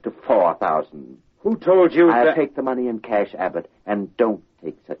amounts to $4,000. Who told you I'll that? take the money in cash, Abbott, and don't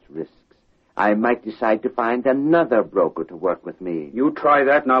take such risks. I might decide to find another broker to work with me. You try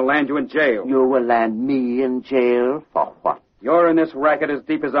that and I'll land you in jail. You will land me in jail for what? You're in this racket as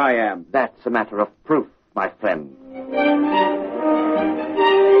deep as I am. That's a matter of proof, my friend.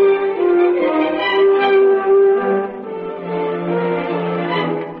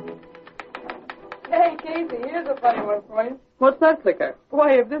 Hey, Casey, here's a funny one for you. What's that, Flicker?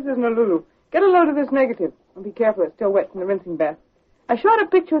 Why, if this isn't a Lulu, get a load of this negative. And be careful, it's still wet from the rinsing bath. I shot a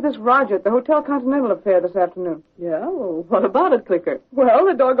picture of this Roger at the Hotel Continental affair this afternoon. Yeah? Well, what about it, Clicker? Well,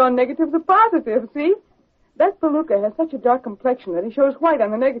 the doggone negative's a positive, see? That Palooka has such a dark complexion that he shows white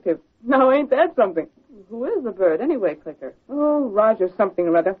on the negative. Now, ain't that something? Who is the bird, anyway, Clicker? Oh, Roger something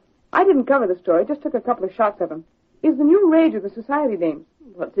or other. I didn't cover the story, just took a couple of shots of him. He's the new rage of the society dames.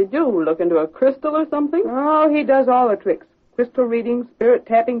 What's he do, look into a crystal or something? Oh, he does all the tricks. Crystal reading, spirit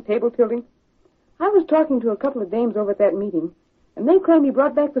tapping, table tilting. I was talking to a couple of dames over at that meeting, and they claim he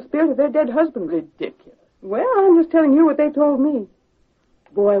brought back the spirit of their dead husband. Ridiculous. Well, I'm just telling you what they told me.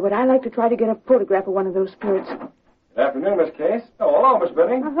 Boy, would I like to try to get a photograph of one of those spirits. Good afternoon, Miss Case. Oh, hello, Miss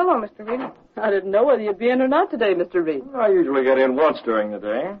Benning. Hello, Mr. Reed. I didn't know whether you'd be in or not today, Mr. Reed. I usually get in once during the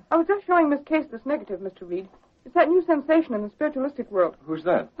day. I was just showing Miss Case this negative, Mr. Reed. It's that new sensation in the spiritualistic world. Who's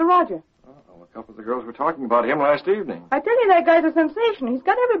that? The Roger. Oh, a couple of the girls were talking about him last evening. I tell you, that guy's a sensation. He's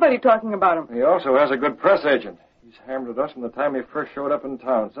got everybody talking about him. He also has a good press agent. He's hammered at us from the time he first showed up in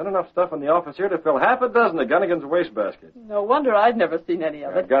town. Sent enough stuff in the office here to fill half a dozen of Gunnigan's wastebasket. No wonder I'd never seen any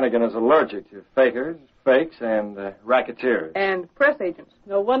of it. Gunnigan is allergic to fakers, fakes, and racketeers. And press agents.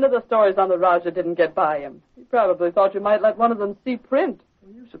 No wonder the stories on the Roger didn't get by him. He probably thought you might let one of them see print.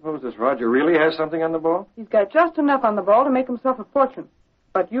 You suppose this Roger really has something on the ball? He's got just enough on the ball to make himself a fortune.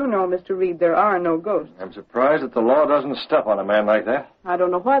 But you know, Mr. Reed, there are no ghosts. I'm surprised that the law doesn't step on a man like that. I don't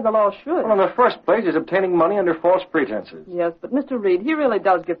know why the law should. Well, in the first place, he's obtaining money under false pretenses. Yes, but Mr. Reed, he really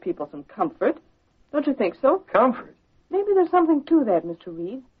does give people some comfort. Don't you think so? Comfort? Maybe there's something to that, Mr.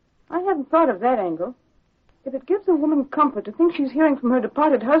 Reed. I hadn't thought of that angle. If it gives a woman comfort to think she's hearing from her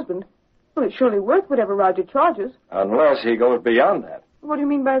departed husband, well, it's surely worth whatever Roger charges. Unless he goes beyond that. What do you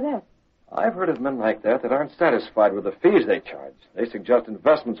mean by that? I've heard of men like that aren't satisfied with the fees they charge. They suggest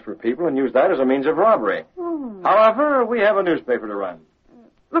investments for people and use that as a means of robbery. Oh. However, we have a newspaper to run.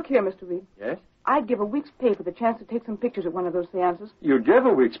 Look here, Mr. Reed. Yes? I'd give a week's pay for the chance to take some pictures at one of those seances. You'd give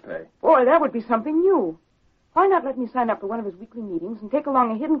a week's pay? Boy, that would be something new. Why not let me sign up for one of his weekly meetings and take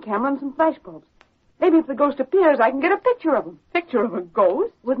along a hidden camera and some flashbulbs? Maybe if the ghost appears, I can get a picture of him. Picture of a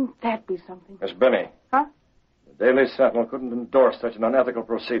ghost? Wouldn't that be something? Miss Benny. Huh? The Daily Sentinel couldn't endorse such an unethical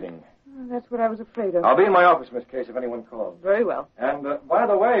proceeding. That's what I was afraid of. I'll be in my office, Miss Case, if anyone calls. Very well. And, by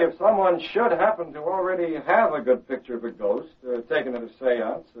the way, if someone should happen to already have a good picture of a ghost taken at a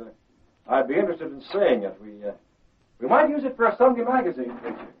seance, I'd be interested in seeing it. We might use it for a Sunday magazine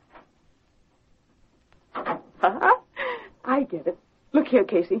picture. I get it. Look here,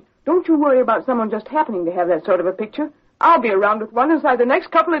 Casey. Don't you worry about someone just happening to have that sort of a picture. I'll be around with one inside the next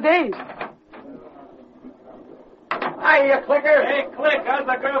couple of days. Hiya, Clicker. Hey, Click, how's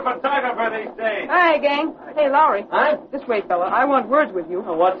the girl photographer these days? Hi, gang. Hey, Lowry. Huh? This way, fella. I want words with you.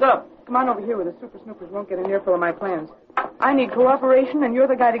 Oh, what's up? Come on over here where the super snoopers won't get an earful of my plans. I need cooperation, and you're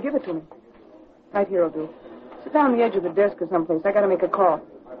the guy to give it to me. Right here will do. Sit down on the edge of the desk or someplace. I got to make a call.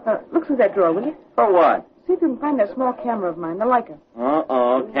 Look through that drawer, will you? For what? See if you can find that small camera of mine, the Leica.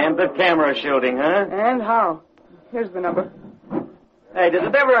 Candid camera shooting, huh? And how? Here's the number. Hey, does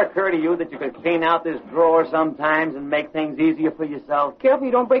it ever occur to you that you could clean out this drawer sometimes and make things easier for yourself? Careful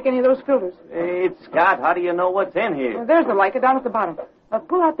you don't break any of those filters. Hey, Scott, how do you know what's in here? Well, there's the Leica down at the bottom.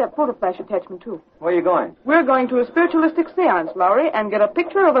 Pull out that photo flash attachment, too. Where are you going? We're going to a spiritualistic seance, Lowry, and get a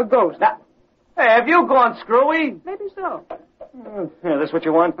picture of a ghost. Now, hey, have you gone screwy? Maybe so. Yeah, this what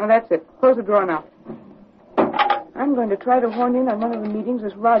you want? Oh, that's it. Close the drawer now. I'm going to try to horn in on one of the meetings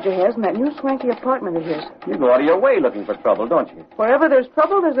this Roger has in that new swanky apartment of his. You go out of your way looking for trouble, don't you? Wherever there's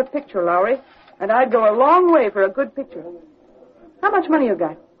trouble, there's a picture, Lowry. And I'd go a long way for a good picture. How much money you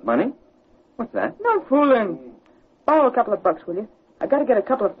got? Money? What's that? No fooling. Borrow a couple of bucks, will you? I got to get a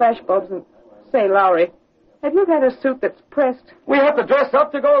couple of flash bulbs and... Say, Lowry, have you got a suit that's pressed? We have to dress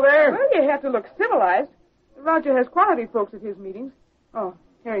up to go there? Well, you have to look civilized. Roger has quality folks at his meetings. Oh,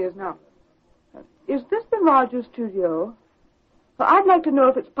 here he is now. Is this the Roger studio? Well, I'd like to know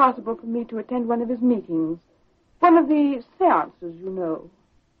if it's possible for me to attend one of his meetings. One of the seances, you know.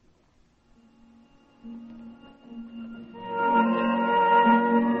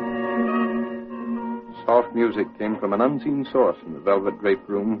 Soft music came from an unseen source in the velvet-draped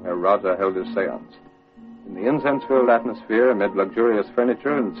room where Raja held his seance. In the incense-filled atmosphere, amid luxurious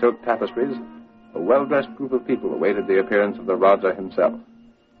furniture and silk tapestries, a well-dressed group of people awaited the appearance of the Raja himself.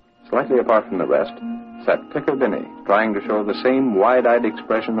 Slightly apart from the rest, sat Clicker Binney, trying to show the same wide-eyed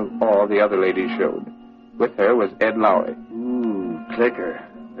expression of awe the other ladies showed. With her was Ed Lowry. Ooh, Clicker.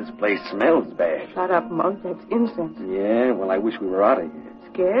 This place smells bad. Shut up, Mug. That's incense. Yeah, well, I wish we were out of here.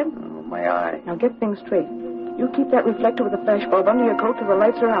 Scared? Oh, my eye. Now get things straight. You keep that reflector with the flash bulb under your coat till the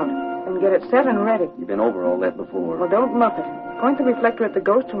lights are out. Then get it set and ready. You've been over all that before. Well, don't muff it. Point the reflector at the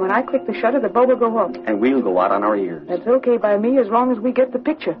ghost, and when I click the shutter, the bulb will go off. And we'll go out on our ears. That's okay by me as long as we get the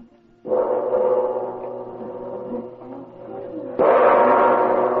picture.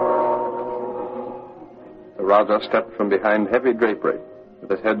 The Raja stepped from behind heavy drapery, with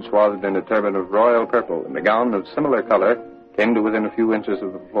his head swathed in a turban of royal purple and a gown of similar color came to within a few inches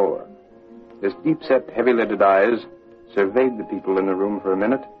of the floor. His deep-set, heavy-lidded eyes surveyed the people in the room for a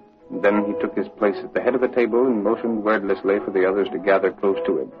minute, and then he took his place at the head of the table and motioned wordlessly for the others to gather close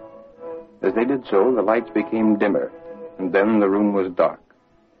to him. As they did so, the lights became dimmer, and then the room was dark.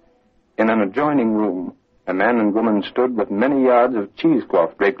 In an adjoining room, a man and woman stood with many yards of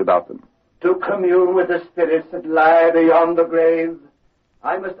cheesecloth draped about them. To commune with the spirits that lie beyond the grave,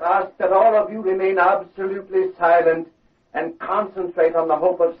 I must ask that all of you remain absolutely silent and concentrate on the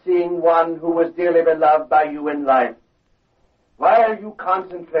hope of seeing one who was dearly beloved by you in life. While you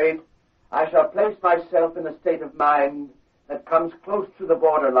concentrate, I shall place myself in a state of mind that comes close to the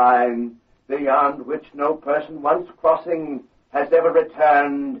borderline, beyond which no person once crossing has ever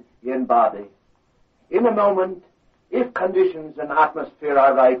returned in body. In a moment, if conditions and atmosphere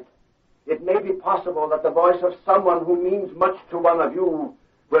are right, it may be possible that the voice of someone who means much to one of you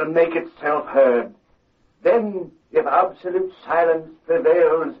will make itself heard. Then, if absolute silence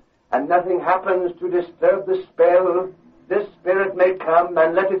prevails and nothing happens to disturb the spell, this spirit may come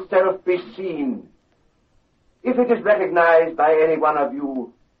and let itself be seen. If it is recognized by any one of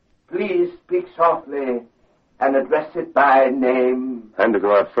you, please speak softly and address it by name. I'm to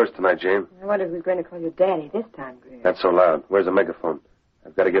go out first tonight, Jane. I wonder who's going to call you Daddy this time, Greer. Not so loud. Where's the megaphone?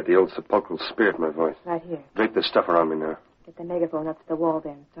 I've got to get the old sepulchral spirit in my voice. Right here. Drape this stuff around me now. Get the megaphone up to the wall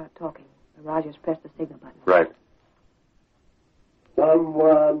there and start talking. Roger's pressed the signal button. Right.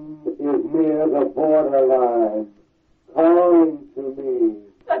 Someone is near the borderline, calling to me.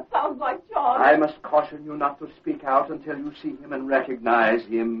 That sounds like John. I must caution you not to speak out until you see him and recognize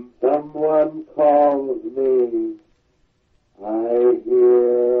him. Someone calls me. I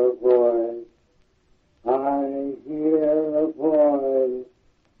hear a voice. I hear a voice.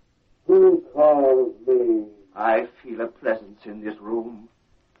 Who calls me? I feel a presence in this room.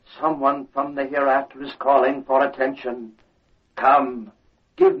 Someone from the hereafter is calling for attention. Come,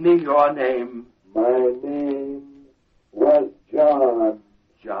 give me your name. My name was John.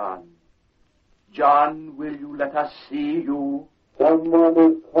 John. John, will you let us see you? Someone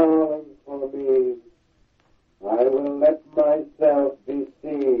is calling for me. I will let myself be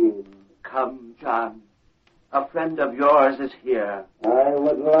seen. Come, John. A friend of yours is here. I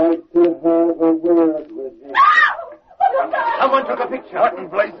would like to have a word with him. Someone took a picture. What in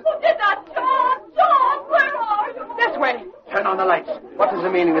blazes? Who did that? John! John, where are you? This way. Turn on the lights. What is the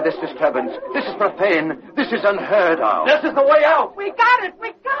meaning of this disturbance? This is profane. This is unheard of. This is the way out. We got it.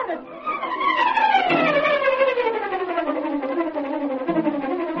 We got it.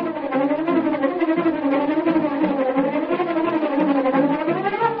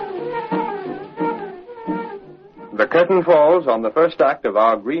 curtain falls on the first act of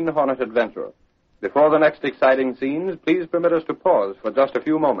our Green Hornet adventure. Before the next exciting scenes, please permit us to pause for just a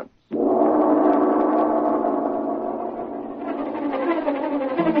few moments.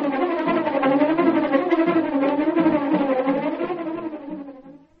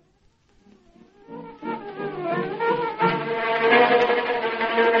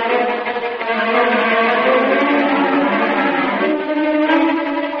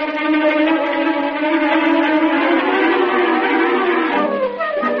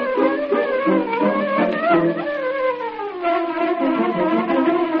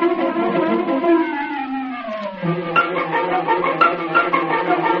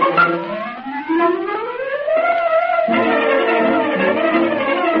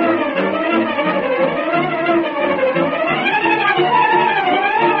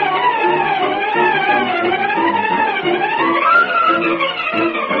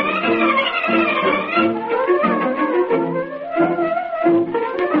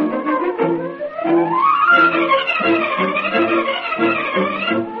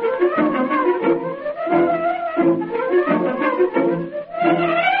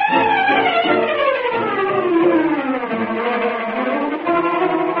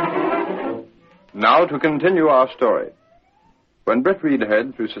 Now to continue our story. When Britt Reed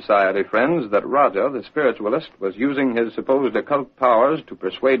heard through society friends that Roger, the spiritualist, was using his supposed occult powers to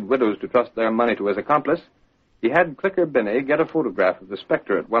persuade widows to trust their money to his accomplice, he had Clicker Binney get a photograph of the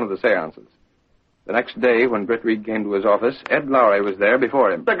specter at one of the seances. The next day, when Britt Reed came to his office, Ed Lowry was there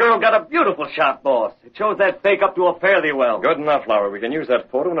before him. The girl got a beautiful shot, boss. It shows that fake up to her fairly well. Good enough, Lowry. We can use that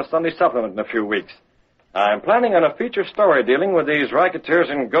photo in a Sunday supplement in a few weeks. I'm planning on a feature story dealing with these racketeers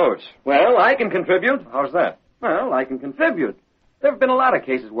and ghosts. Well, I can contribute. How's that? Well, I can contribute. There have been a lot of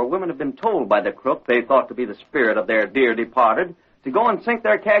cases where women have been told by the crook they thought to be the spirit of their dear departed to go and sink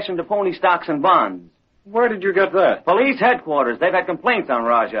their cash into phony stocks and bonds. Where did you get that? Police headquarters. They've had complaints on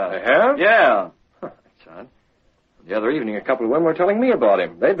Raja. They have? Yeah. That's odd. The other evening, a couple of women were telling me about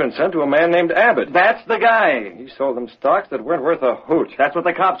him. They'd been sent to a man named Abbott. That's the guy. He sold them stocks that weren't worth a hoot. That's what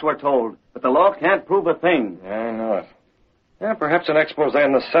the cops were told. But the law can't prove a thing. Yeah, I know it. Yeah, perhaps an expose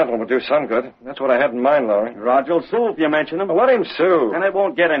in the Sentinel would do some good. That's what I had in mind, Lowry. Roger will sue if you mention him. Well, let him sue. And it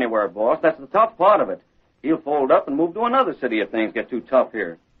won't get anywhere, boss. That's the tough part of it. He'll fold up and move to another city if things get too tough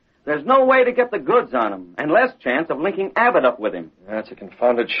here. There's no way to get the goods on him, and less chance of linking Abbott up with him. That's a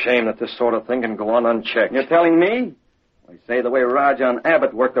confounded shame that this sort of thing can go on unchecked. You're telling me? I say the way Raja and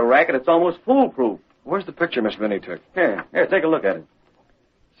Abbott worked the racket, it's almost foolproof. Where's the picture Miss Vinnie took? Here, take a look at it.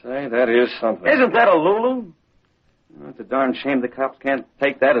 Say, that is something. Isn't that a Lulu? Oh, it's a darn shame the cops can't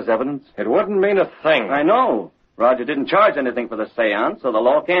take that as evidence. It wouldn't mean a thing. I know. Roger didn't charge anything for the seance, so the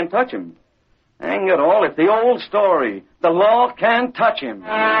law can't touch him. Hang it all, it's the old story. The law can't touch him.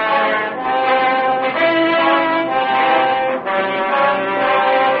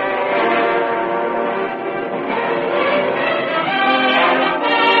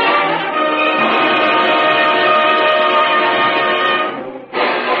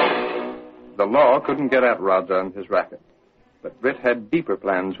 The law couldn't get at Roger and his racket. But Britt had deeper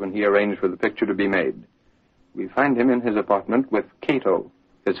plans when he arranged for the picture to be made. We find him in his apartment with Cato,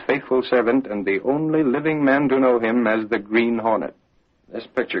 his faithful servant and the only living man to know him as the Green Hornet. This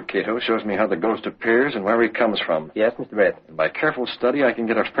picture, Cato, shows me how the ghost appears and where he comes from. Yes, Mr. Britt. And by careful study, I can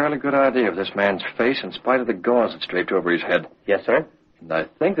get a fairly good idea of this man's face in spite of the gauze that's draped over his head. Yes, sir. And I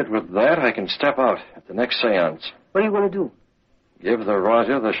think that with that, I can step out at the next seance. What do you want to do? Give the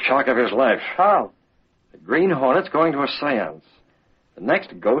Raja the shock of his life. How? The Green Hornet's going to a seance. The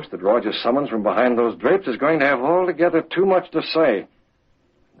next ghost that Raja summons from behind those drapes is going to have altogether too much to say.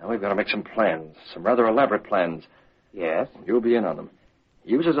 Now we've got to make some plans, some rather elaborate plans. Yes? You'll be in on them.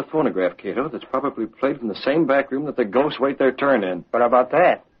 He uses a phonograph, Cato, that's probably played from the same back room that the ghosts wait their turn in. What about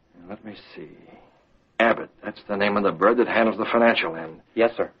that? Let me see. Abbott, that's the name of the bird that handles the financial end.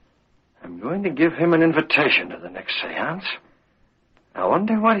 Yes, sir. I'm going to give him an invitation to the next seance. I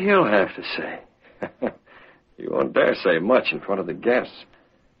wonder what he'll have to say. He won't dare say much in front of the guests.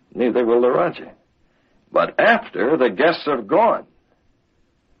 Neither will the Raja. But after the guests have gone,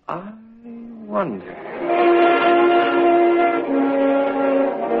 I wonder.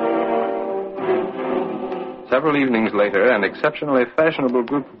 Several evenings later, an exceptionally fashionable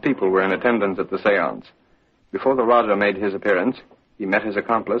group of people were in attendance at the seance. Before the Raja made his appearance, he met his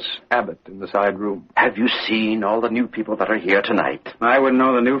accomplice, Abbott, in the side room. Have you seen all the new people that are here tonight? I wouldn't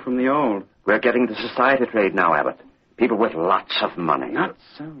know the new from the old. We're getting the society trade now, Abbott. People with lots of money. Not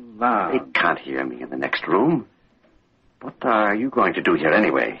so loud. They can't hear me in the next room. What are you going to do here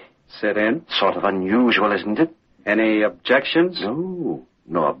anyway? Sit in. Sort of unusual, isn't it? Any objections? No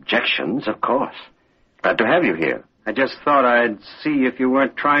objections, of course. Glad to have you here. I just thought I'd see if you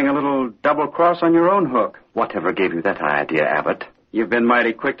weren't trying a little double-cross on your own hook. Whatever gave you that idea, Abbott? You've been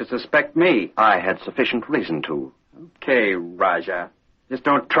mighty quick to suspect me. I had sufficient reason to. Okay, Raja. Just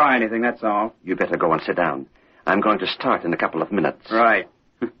don't try anything, that's all. You better go and sit down. I'm going to start in a couple of minutes. Right.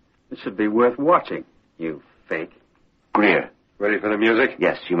 This should be worth watching, you fake. Greer. Ready for the music?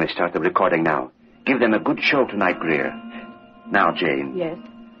 Yes, you may start the recording now. Give them a good show tonight, Greer. Now, Jane. Yes?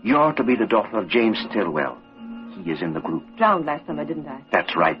 You're to be the daughter of James Stillwell. He is in the group. Drowned last summer, didn't I?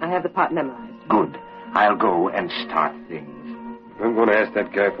 That's right. I have the part memorized. Good. I'll go and start things. I'm going to ask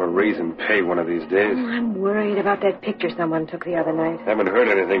that guy for a raise and pay one of these days. Oh, I'm worried about that picture someone took the other night. Haven't heard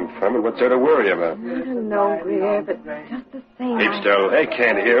anything from it. What's there to worry about? I don't know, Greer, but just the same. Keep still. They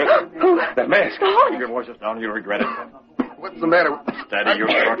can't hear us. That mask. The Hornet. Keep your voices down. You'll regret it. What's the matter? Steady, you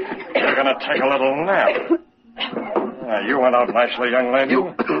crook. You're going to take a little nap. You went out nicely, young lady.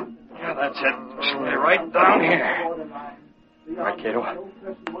 Yeah, that's it. Stay right down here. All right, Cato.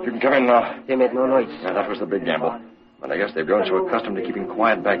 You can come in now. They made no noise. Yeah, that was the big gamble. But I guess they've grown so accustomed to keeping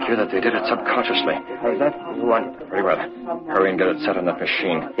quiet back here that they did it subconsciously. How's that? You want? Very well. Hurry and get it set on that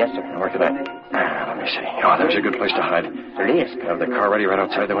machine. Yes, sir. Now, where to that? Let me see. Oh, there's a good place to hide. Yes. Have the car ready right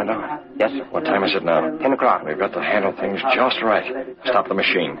outside the window? Yes, sir. What time is it now? 10 o'clock. We've got to handle things just right. Stop the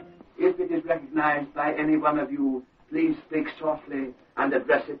machine. If it is recognized by any one of you, please speak softly and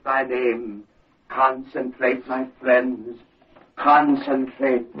address it by name. Concentrate, my friends.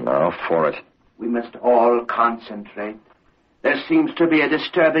 Concentrate. Now for it. We must all concentrate. There seems to be a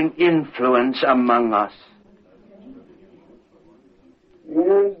disturbing influence among us.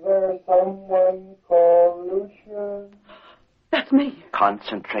 Is there someone called Lucia? That's me.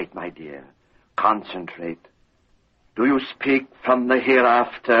 Concentrate, my dear. Concentrate. Do you speak from the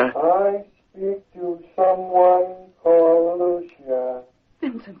hereafter? I speak to someone called Lucia.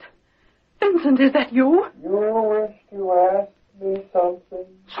 Vincent. Vincent, is that you? You wish to ask me something?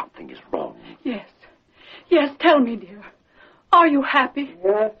 Something is wrong. Yes. Yes, tell me, dear. Are you happy?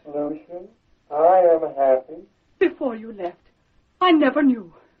 Yes, Lucian. I am happy. Before you left, I never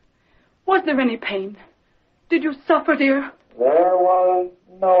knew. Was there any pain? Did you suffer, dear? There was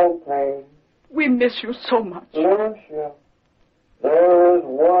no pain. We miss you so much. Lucia, there is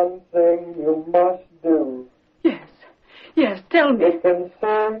one thing you must do. Yes. Yes, tell me. It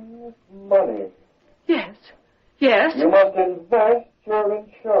concerns money. Yes. Yes? You must invest your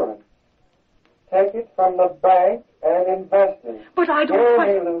insurance. Take it from the bank and invest it. But I don't...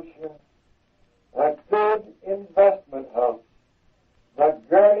 Hear me, Lucia. A good investment house. The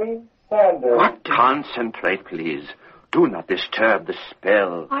Gurney Sanders. What? Concentrate, please. Do not disturb the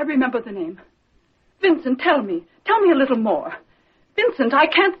spell. I remember the name. Vincent, tell me. Tell me a little more. Vincent, I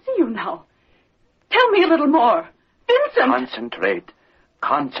can't see you now. Tell me a little more. Vincent! Concentrate.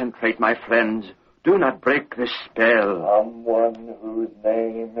 Concentrate, my friends. Do not break the spell. Someone whose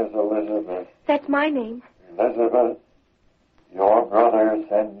name is Elizabeth. That's my name. Elizabeth, your brother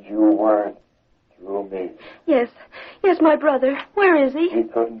sends you word through me. Yes. Yes, my brother. Where is he? He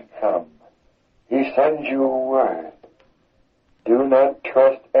couldn't come. He sends you word. Do not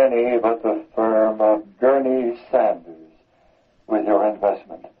trust any but the firm of Gurney Sanders with your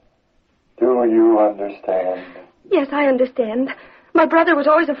investment. Do you understand? Yes, I understand. My brother was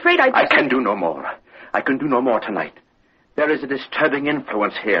always afraid I can do no more. I can do no more tonight. There is a disturbing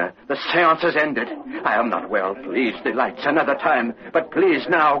influence here. The seance has ended. I am not well. Please, the lights. Another time. But please,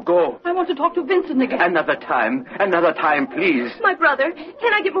 now, go. I want to talk to Vincent again. Another time. Another time, please. My brother.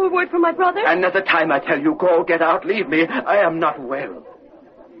 Can I get more word from my brother? Another time, I tell you. Go, get out, leave me. I am not well.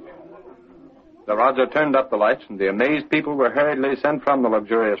 The Raja turned up the lights, and the amazed people were hurriedly sent from the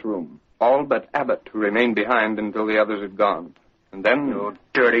luxurious room. All but Abbott, who remained behind until the others had gone. And then... You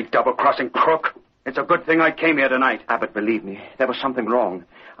dirty, double-crossing crook. It's a good thing I came here tonight. Abbott, believe me, there was something wrong.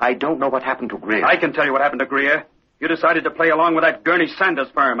 I don't know what happened to Greer. I can tell you what happened to Greer. You decided to play along with that Gurney Sanders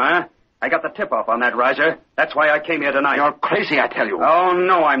firm, huh? I got the tip-off on that, Raja. That's why I came here tonight. You're crazy, I tell you. Oh,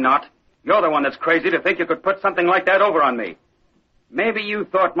 no, I'm not. You're the one that's crazy to think you could put something like that over on me. Maybe you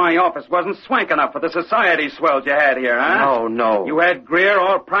thought my office wasn't swank enough for the society swells you had here, huh? No. You had Greer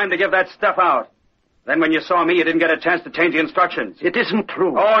all primed to give that stuff out. Then when you saw me, you didn't get a chance to change the instructions. It isn't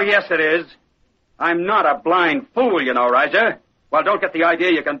true. Oh, yes, it is. I'm not a blind fool, you know, Raja. Well, don't get the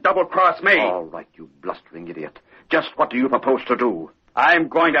idea you can double-cross me. All right, you blustering idiot. Just what do you propose to do? I'm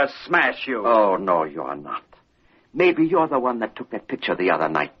going to smash you. Oh, no, you're not. Maybe you're the one that took that picture the other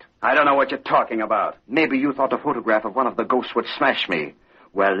night. I don't know what you're talking about. Maybe you thought a photograph of one of the ghosts would smash me.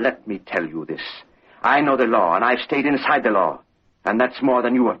 Well, let me tell you this. I know the law, and I've stayed inside the law. And that's more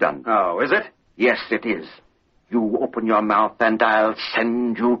than you have done. Oh, is it? Yes, it is. You open your mouth, and I'll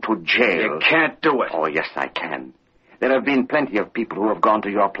send you to jail. You can't do it. Oh, yes, I can. There have been plenty of people who have gone to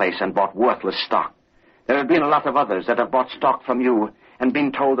your place and bought worthless stock. There have been a lot of others that have bought stock from you and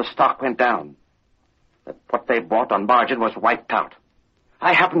been told the stock went down. That what they bought on margin was wiped out.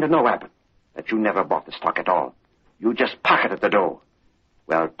 I happen to know, Abbott, that you never bought the stock at all. You just pocketed the dough.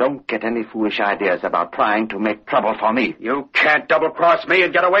 Well, don't get any foolish ideas about trying to make trouble for me. You can't double-cross me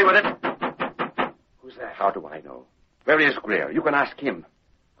and get away with it. Who's that? How do I know? Where is Greer? You can ask him.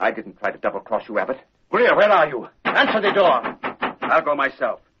 I didn't try to double-cross you, Abbott. Greer, where are you? Answer the door. I'll go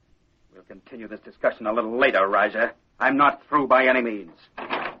myself. We'll continue this discussion a little later, Raja. I'm not through by any means.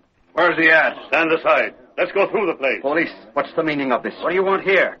 Where's he at? Stand aside. Let's go through the place. Police, what's the meaning of this? What do you want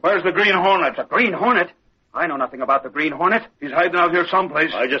here? Where's the Green Hornet? The Green Hornet? I know nothing about the Green Hornet. He's hiding out here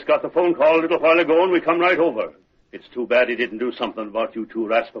someplace. I just got the phone call a little while ago, and we come right over. It's too bad he didn't do something about you two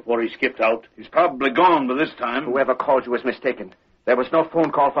rats before he skipped out. He's probably gone by this time. Whoever called you was mistaken. There was no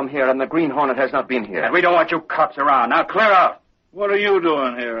phone call from here, and the Green Hornet has not been here. And we don't want you cops around. Now clear out. What are you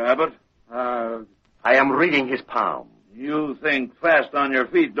doing here, Abbott? I am reading his palm. You think fast on your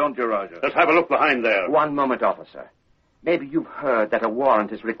feet, don't you, Roger? Let's have a look behind there. One moment, officer. Maybe you've heard that a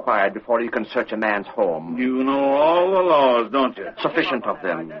warrant is required before you can search a man's home. You know all the laws, don't you? Sufficient of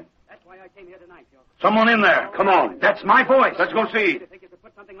them. That's why I came here tonight, Joe. Someone in there. Come on. That's my voice. Let's go see. I think you could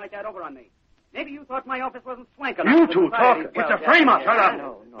put something like that over on me. Maybe you thought my office wasn't swank enough. You two talking. It's a frame-up. Shut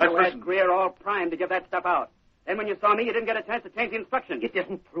up. Let's listen. Greer all primed to give that stuff out. Then when you saw me, you didn't get a chance to change the instructions. It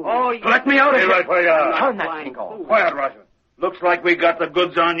isn't true. Oh, let me out of here. Right where you are. Turn that thing off. Quiet, Roger. Looks like we got the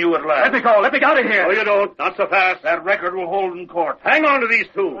goods on you at last. Let me go. Let me get out of here. No, you don't. Not so fast. That record will hold in court. Hang on to these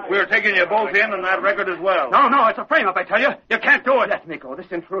two. We're taking you both in and that record as well. No, it's a frame-up, I tell you. You can't do it. Let me go. This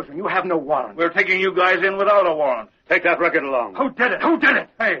intrusion. You have no warrant. We're taking you guys in without a warrant. Take that record along. Who did it? Who did it?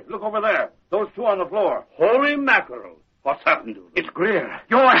 Hey, look over there. Those two on the floor. Holy mackerel. What's happened to them? It's Greer.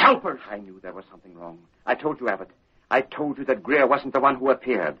 Your helpers. I knew there was something wrong. I told you, Abbott. I told you that Greer wasn't the one who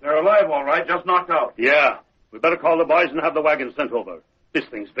appeared. They're alive, all right, just knocked out. Yeah. We better call the boys and have the wagon sent over. This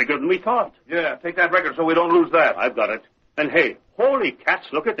thing's bigger than we thought. Yeah, take that record so we don't lose that. I've got it. And hey, holy cats,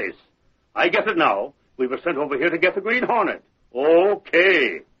 look at this. I get it now. We were sent over here to get the Green Hornet.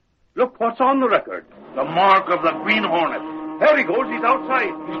 Okay. Look what's on the record. The mark of the Green Hornet. There he goes. He's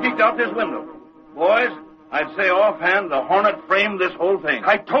outside. He sneaked out this window. Boys, I'd say offhand the Hornet framed this whole thing.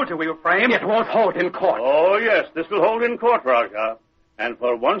 I told you we were framed. It won't hold in court. Oh, yes, this will hold in court, Raja. And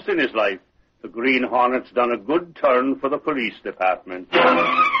for once in his life, the Green Hornet's done a good turn for the police department. Daily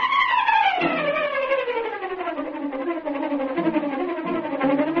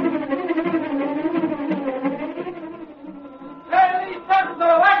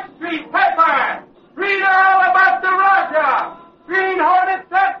Sentinel Extra paper. Read all about the Raja. Green Hornet,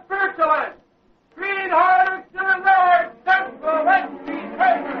 that spiritualist. Green Hornet still alert. Sentinel Extra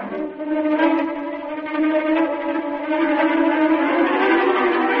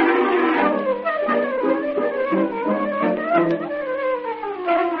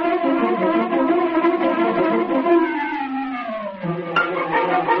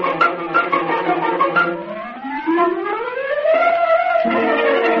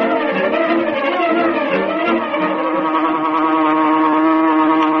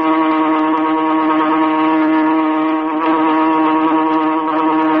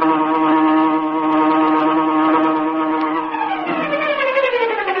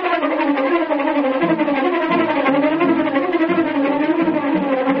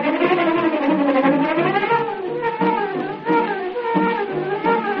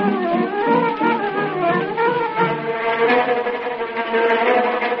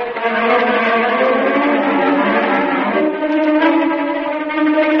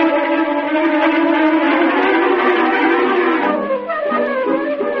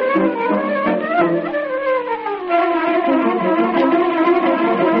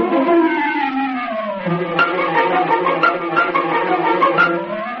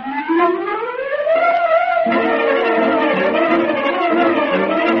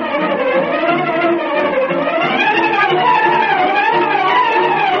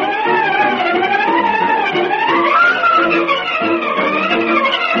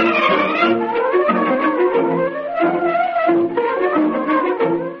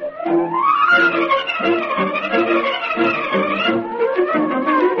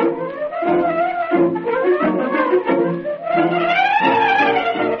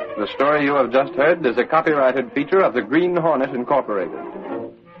You have just heard is a copyrighted feature of the Green Hornet Incorporated.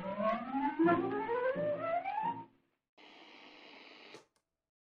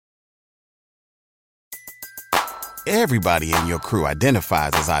 Everybody in your crew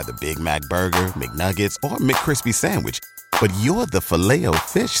identifies as either Big Mac Burger, McNuggets, or McCrispy Sandwich. But you're the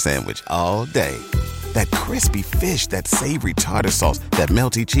Filet-O-Fish Sandwich all day. That crispy fish, that savory tartar sauce, that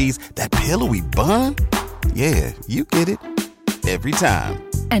melty cheese, that pillowy bun. Yeah, you get it. Every time.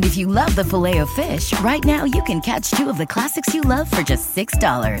 And if you love the Filet-O-Fish, right now you can catch 2 of the classics you love for just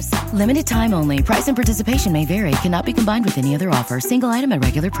 $6. Limited time only. Price and participation may vary. Cannot be combined with any other offer. Single item at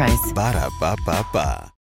regular price. Ba-da-ba-ba-ba.